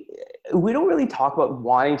 We don't really talk about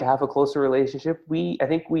wanting to have a closer relationship. I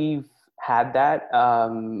think we've had that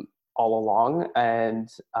all along, and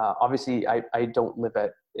obviously I don't live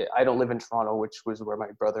in Toronto, which was where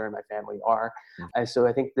my brother and my family are, and so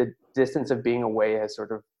I think the distance of being away has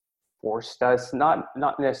sort of forced us, not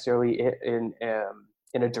necessarily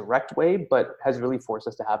in a direct way, but has really forced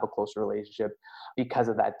us to have a closer relationship because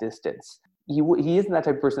of that distance. He isn't that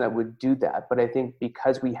type of person that would do that, but I think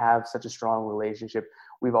because we have such a strong relationship,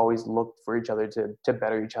 we've always looked for each other to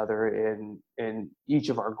better each other in each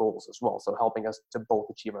of our goals as well. So helping us to both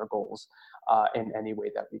achieve our goals in any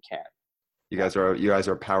way that we can. You guys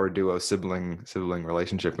are a power duo sibling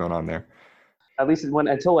relationship going on there. At least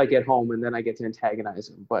until I get home, and then I get to antagonize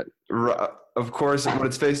him. But of course, when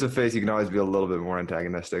it's face to face, you can always be a little bit more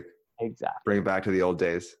antagonistic. Exactly. Bring it back to the old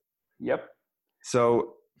days. Yep.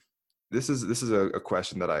 So this is a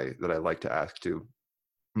question that I like to ask to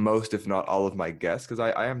most, if not all, of my guests, because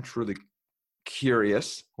I am truly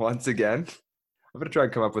curious. Once again, I'm going to try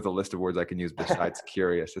and come up with a list of words I can use besides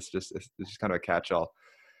curious. It's just kind of a catch-all.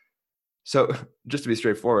 So just to be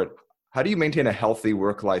straightforward, how do you maintain a healthy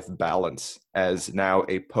work-life balance as now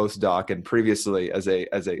a postdoc and previously as a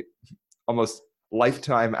almost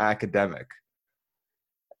lifetime academic?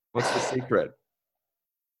 What's the secret?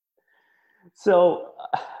 So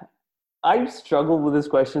I struggled with this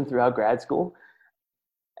question throughout grad school.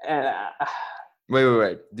 And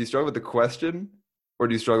Wait. Do you struggle with the question, or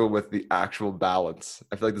do you struggle with the actual balance?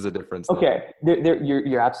 I feel like there's a difference. Okay,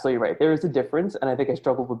 you're absolutely right. There is a difference, and I think I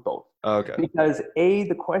struggled with both. Okay. Because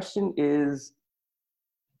the question is,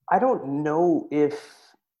 I don't know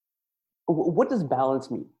what does balance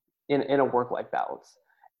mean in a work-life balance?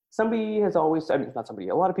 Somebody has always, not somebody,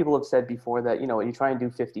 a lot of people have said before that, you try and do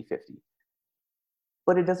 50-50.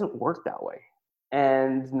 But it doesn't work that way.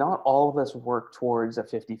 And not all of us work towards a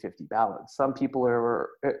 50-50 balance. Some people are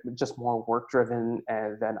just more work-driven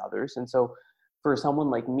than others. And so for someone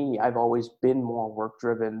like me, I've always been more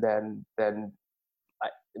work-driven than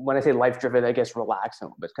when I say life-driven, I guess relaxed a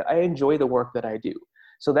little bit. I enjoy the work that I do.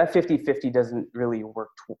 So that 50-50 doesn't really work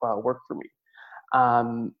for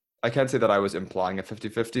me. I can't say that I was implying a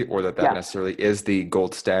 50-50 or that necessarily is the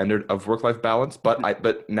gold standard of work-life balance, but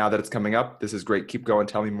now that it's coming up, this is great. Keep going.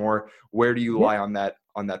 Tell me more. Where do you lie on that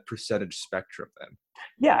percentage spectrum then?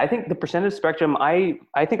 Yeah, I think the percentage spectrum, I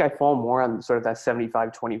think I fall more on sort of that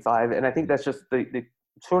 75-25. And I think that's just the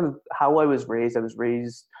sort of how I was raised. I was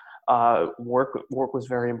raised, work was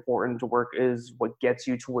very important. Work is what gets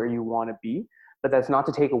you to where you want to be, but that's not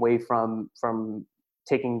to take away from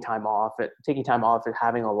taking time off and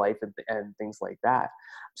having a life and things like that.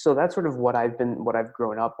 So that's sort of what I've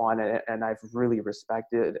grown up on and I've really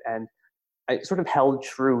respected, and I sort of held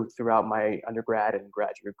true throughout my undergrad and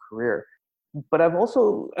graduate career. But I've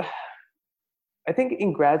also, I think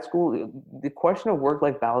in grad school, the question of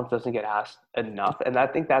work-life balance doesn't get asked enough. And I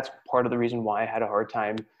think that's part of the reason why I had a hard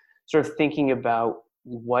time sort of thinking about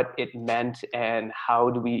what it meant and how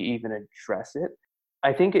do we even address it.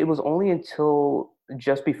 I think it was only until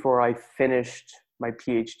just before I finished my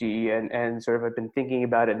PhD and sort of I've been thinking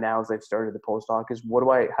about it now as I've started the postdoc is what do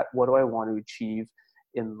I want to achieve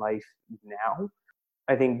in life now?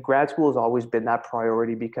 I think grad school has always been that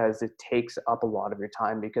priority because it takes up a lot of your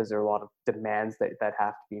time because there are a lot of demands that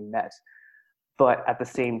have to be met. But at the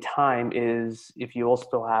same time is if you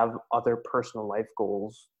also have other personal life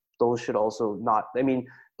goals, those should also not, I mean,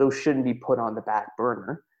 those shouldn't be put on the back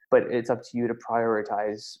burner, but it's up to you to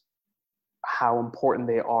prioritize how important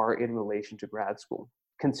they are in relation to grad school,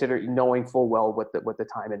 consider knowing full well what the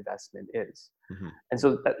time investment is. Mm-hmm. And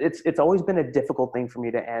so it's always been a difficult thing for me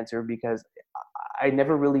to answer because I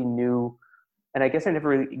never really knew, and I guess I never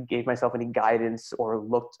really gave myself any guidance or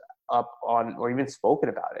looked up on or even spoken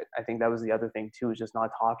about it. I think that was the other thing too, is just not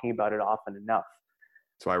talking about it often enough.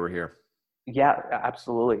 That's why we're here. Yeah,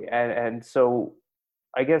 absolutely. And so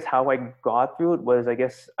I guess how I got through it was, I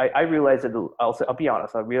guess I realized that I'll be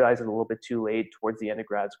honest, I realized it a little bit too late towards the end of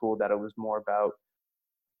grad school that it was more about,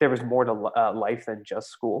 there was more to life than just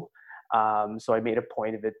school. So I made a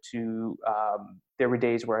point of it to, there were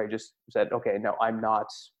days where I just said, okay, no, I'm not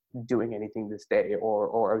doing anything this day,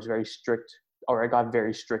 or I was very strict, or I got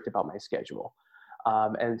very strict about my schedule.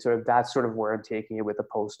 And sort of that's sort of where I'm taking it with the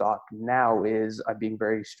postdoc now, is I'm being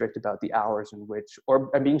very strict about the hours in which,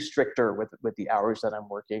 or I'm being stricter with the hours that I'm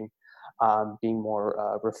working, being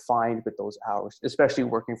more refined with those hours, especially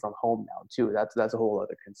working from home now too. That's a whole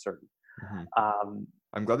other concern. Mm-hmm.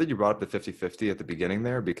 I'm glad that you brought up the 50-50 at the beginning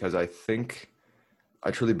there, because I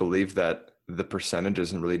truly believe that the percentage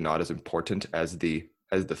isn't really not as important as the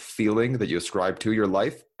feeling that you ascribe to your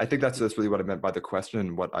life. I think that's really what I meant by the question,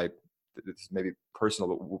 and it's maybe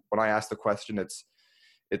personal, but when I ask the question, it's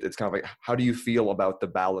kind of like, how do you feel about the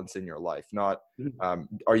balance in your life? Not,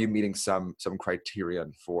 are you meeting some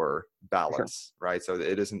criterion for balance, sure, right? So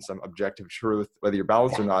it isn't some objective truth, whether you're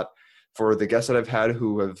balanced or not. For the guests that I've had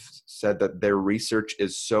who have said that their research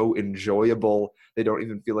is so enjoyable, they don't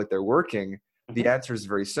even feel like they're working. The answer is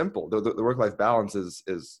very simple. The work-life balance is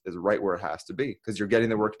right where it has to be, because you're getting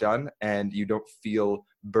the work done and you don't feel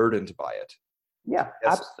burdened by it. Yeah,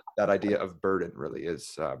 that idea of burden really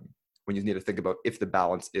is when you need to think about if the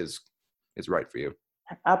balance is right for you.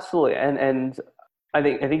 Absolutely, and I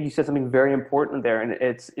think you said something very important there, and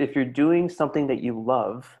it's, if you're doing something that you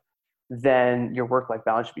love, then your work-life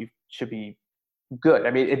balance should be good.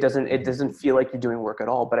 I mean, it doesn't feel like you're doing work at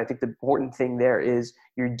all, but I think the important thing there is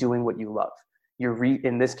you're doing what you love.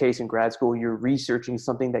 In this case, in grad school, you're researching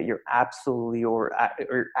something that you're absolutely or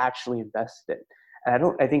actually invested in.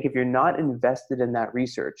 And I think if you're not invested in that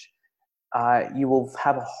research, you will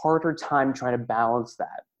have a harder time trying to balance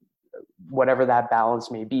that, whatever that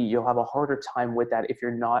balance may be. You'll have a harder time with that if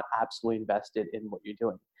you're not absolutely invested in what you're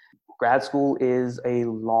doing. Grad school is a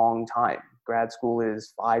long time. Grad school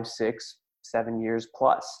is 5, 6, 7 years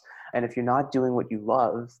plus. And if you're not doing what you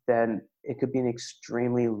love, then it could be an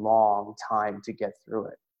extremely long time to get through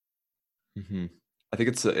it. Mm-hmm. I think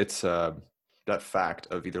it's that fact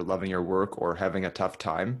of either loving your work or having a tough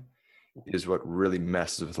time is what really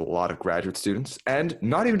messes with a lot of graduate students, and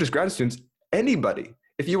not even just graduate students, anybody.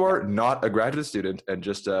 If you are not a graduate student and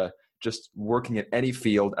just working in any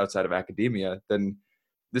field outside of academia, then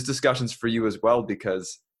this discussion's for you as well,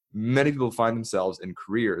 because many people find themselves in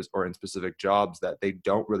careers or in specific jobs that they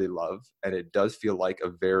don't really love, and it does feel like a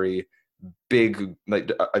very big,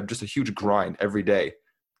 like just a huge grind every day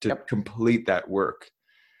to complete that work.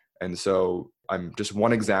 And so I'm just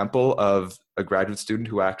one example of a graduate student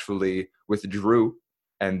who actually withdrew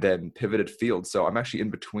and then pivoted fields. So I'm actually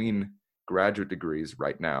in between graduate degrees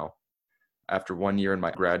right now. After 1 year in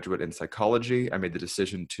my graduate in psychology, I made the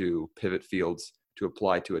decision to pivot fields to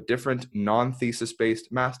apply to a different non-thesis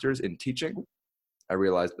based master's in teaching. I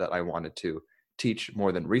realized that I wanted to teach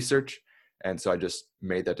more than research. And so I just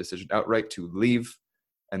made that decision outright to leave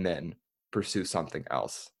and then pursue something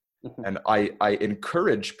else. And I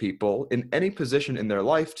encourage people in any position in their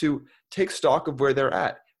life to take stock of where they're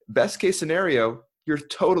at. Best case scenario, you're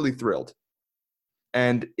totally thrilled.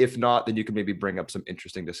 And if not, then you can maybe bring up some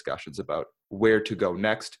interesting discussions about where to go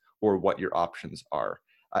next or what your options are.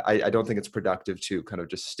 I don't think it's productive to kind of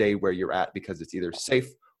just stay where you're at because it's either safe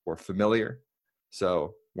or familiar.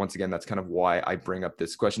 So once again, that's kind of why I bring up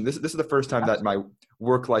this question. This is the first time that my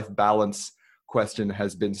work-life balance question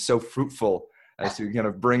has been so fruitful as to kind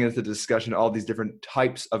of bring into discussion all these different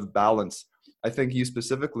types of balance. I think you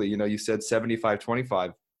specifically, you said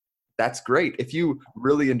 75-25. That's great. If you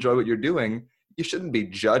really enjoy what you're doing, you shouldn't be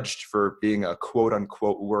judged for being a quote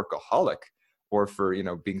unquote workaholic or for,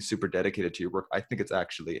 being super dedicated to your work. I think it's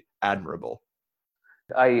actually admirable.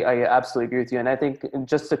 I absolutely agree with you. And I think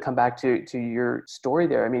just to come back to your story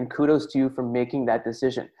there, I mean, kudos to you for making that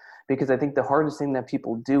decision. Because I think the hardest thing that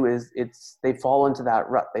people do is they fall into that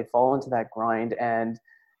rut, they fall into that grind, and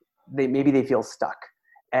maybe they feel stuck.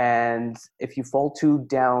 And if you fall too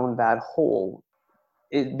down that hole,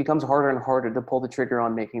 it becomes harder and harder to pull the trigger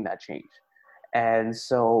on making that change. And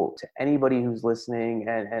so to anybody who's listening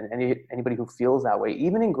and anybody who feels that way,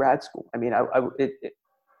 even in grad school, I mean,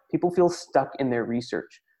 people feel stuck in their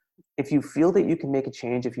research. If you feel that you can make a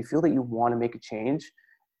change, if you feel that you want to make a change,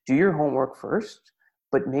 do your homework first,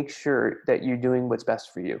 but make sure that you're doing what's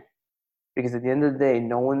best for you. Because at the end of the day,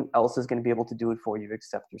 no one else is going to be able to do it for you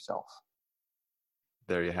except yourself.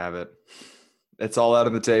 There you have it. It's all out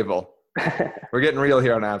on the table. We're getting real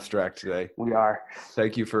here on Abstract today. We are.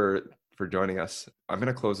 Thank you for joining us. I'm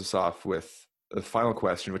going to close this off with the final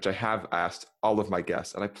question, which I have asked all of my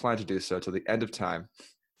guests, and I plan to do so till the end of time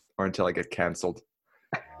or until I get canceled.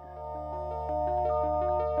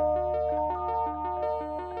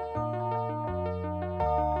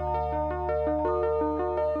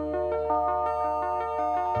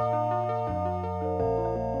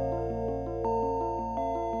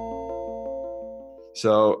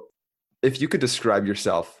 So if you could describe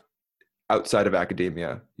yourself outside of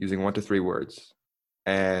academia using 1 to 3 words,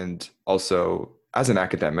 and also as an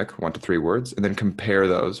academic, 1 to 3 words, and then compare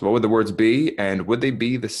those, what would the words be, and would they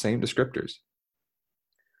be the same descriptors?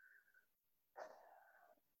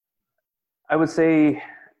 I would say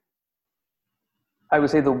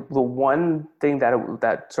the one thing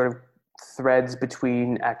that sort of threads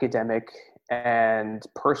between academic and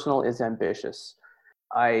personal is ambitious.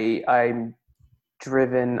 I'm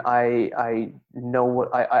driven. I know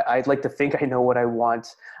what I'd like to think I know what I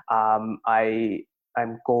want. I'm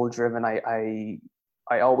goal driven.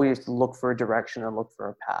 I always look for a direction and look for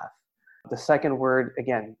a path. The second word,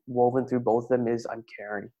 again, woven through both of them, is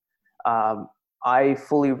uncaring. I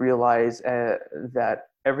fully realize that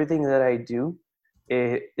everything that I do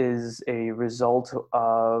is a result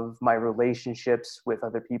of my relationships with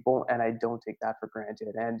other people, and I don't take that for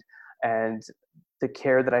granted. And the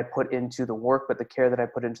care that I put into the work, but the care that I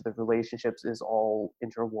put into the relationships is all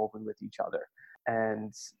interwoven with each other.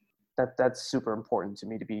 And that's super important to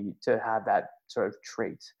me to have that sort of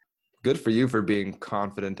trait. Good for you for being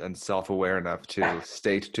confident and self-aware enough to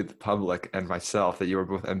state to the public and myself that you are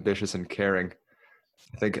both ambitious and caring.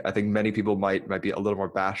 I think many people might be a little more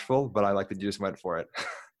bashful, but I like that you just went for it.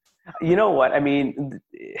 You know what? I mean,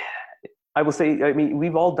 I will say,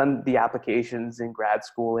 we've all done the applications in grad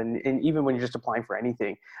school, and even when you're just applying for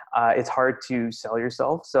anything, it's hard to sell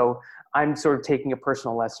yourself. So I'm sort of taking a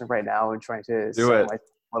personal lesson right now and trying to sell myself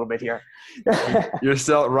a little bit here.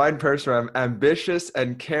 Yourself, Ryan Perstrom, ambitious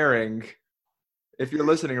and caring. If you're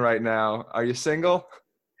listening right now, are you single?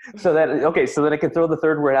 So that I can throw the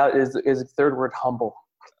third word out is the third word, humble.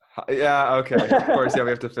 Yeah, okay. Of course, yeah, we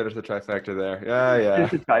have to finish the trifecta there. Yeah.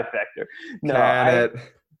 It's a trifecta. No,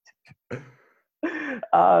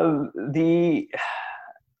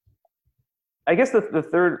 I guess the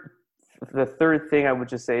third thing I would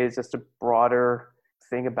just say is just a broader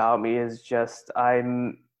thing about me is just I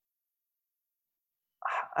don't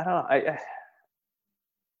know. I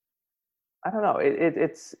don't know.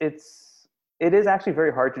 It is actually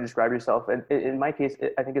very hard to describe yourself. And in my case,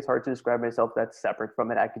 I think it's hard to describe myself that's separate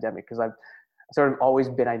from an academic, because I've sort of always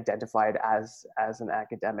been identified as an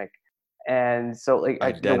academic. And so like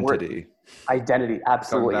identity,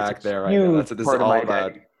 absolutely. Come back there, right? That's what this is all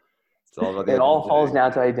about. It's all about the it all falls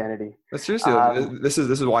down to identity. But seriously, this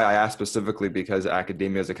is why I asked specifically, because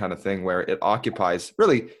academia is the kind of thing where it occupies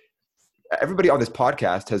really everybody on this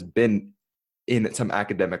podcast has been in some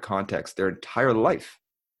academic context their entire life,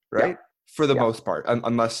 right? Yeah. For the most part,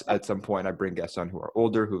 unless at some point I bring guests on who are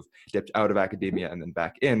older, who've dipped out of academia and then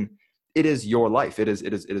back in. It is your life. It is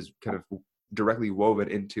kind of directly woven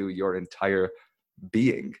into your entire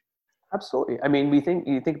being. Absolutely. I mean, you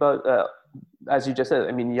think about, as you just said,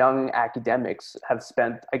 I mean, young academics have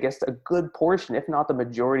spent, I guess, a good portion, if not the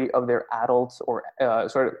majority of their adult or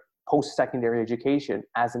sort of post-secondary education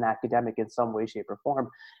as an academic in some way, shape, or form.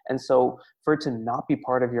 And so for it to not be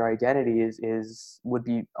part of your identity would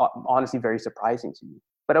be honestly very surprising to me.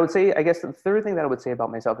 But I would say, I guess the third thing that I would say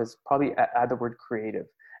about myself is probably add the word creative.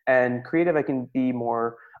 And creative, I can be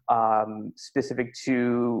more specific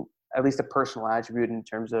to at least a personal attribute in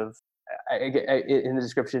terms of, in the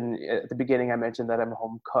description at the beginning, I mentioned that I'm a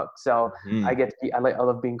home cook. So I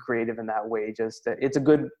love being creative in that way. Just it's a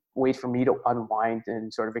good way for me to unwind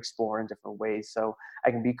and sort of explore in different ways. So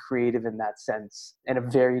I can be creative in that sense in a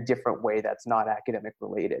very different way that's not academic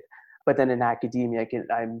related. But then in academia,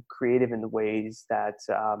 I'm creative in the ways that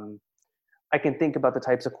I can think about the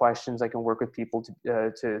types of questions. I can work with people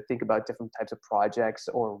to think about different types of projects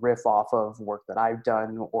or riff off of work that I've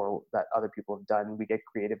done or that other people have done. We get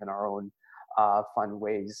creative in our own fun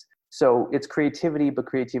ways. So it's creativity, but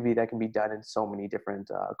creativity that can be done in so many different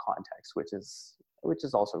contexts, which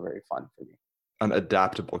is also very fun for me. An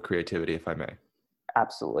adaptable creativity, if I may.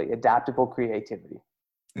 Absolutely. Adaptable creativity.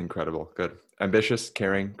 Incredible. Good. Ambitious,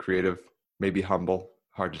 caring, creative, maybe humble.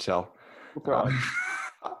 Hard to tell.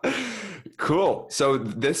 Cool. So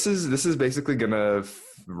this is basically gonna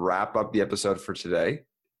wrap up the episode for today.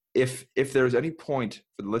 If there's any point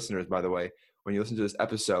for the listeners, by the way, when you listen to this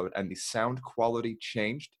episode and the sound quality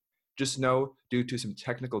changed, just know due to some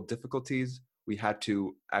technical difficulties, we had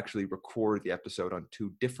to actually record the episode on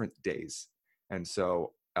 2 different days. And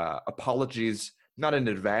so apologies, not in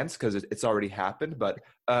advance because it's already happened, but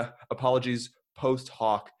apologies post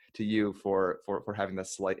hoc to you for having that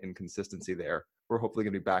slight inconsistency there. We're hopefully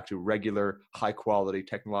going to be back to regular, high quality,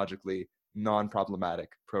 technologically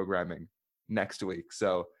non-problematic programming next week.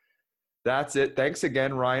 So that's it. Thanks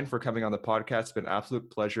again, Ryan, for coming on the podcast. It's been an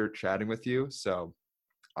absolute pleasure chatting with you. So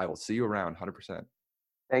I will see you around 100%.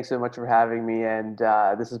 Thanks so much for having me. And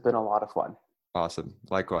this has been a lot of fun. Awesome.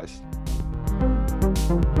 Likewise.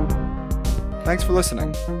 Thanks for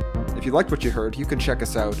listening. If you liked what you heard, you can check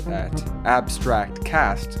us out at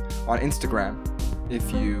AbstractCast on Instagram.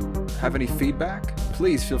 If you have any feedback,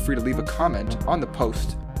 please feel free to leave a comment on the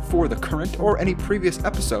post for the current or any previous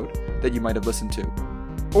episode that you might have listened to.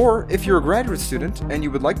 Or if you're a graduate student and you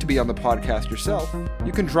would like to be on the podcast yourself,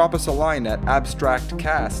 you can drop us a line at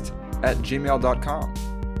abstractcast@gmail.com.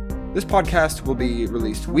 This podcast will be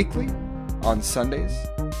released weekly on Sundays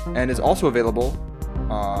and is also available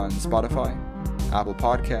on Spotify, Apple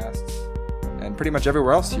Podcasts, and pretty much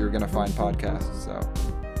everywhere else you're going to find podcasts. So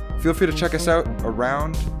feel free to check us out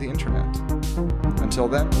around the internet. Until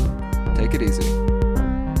then, take it easy.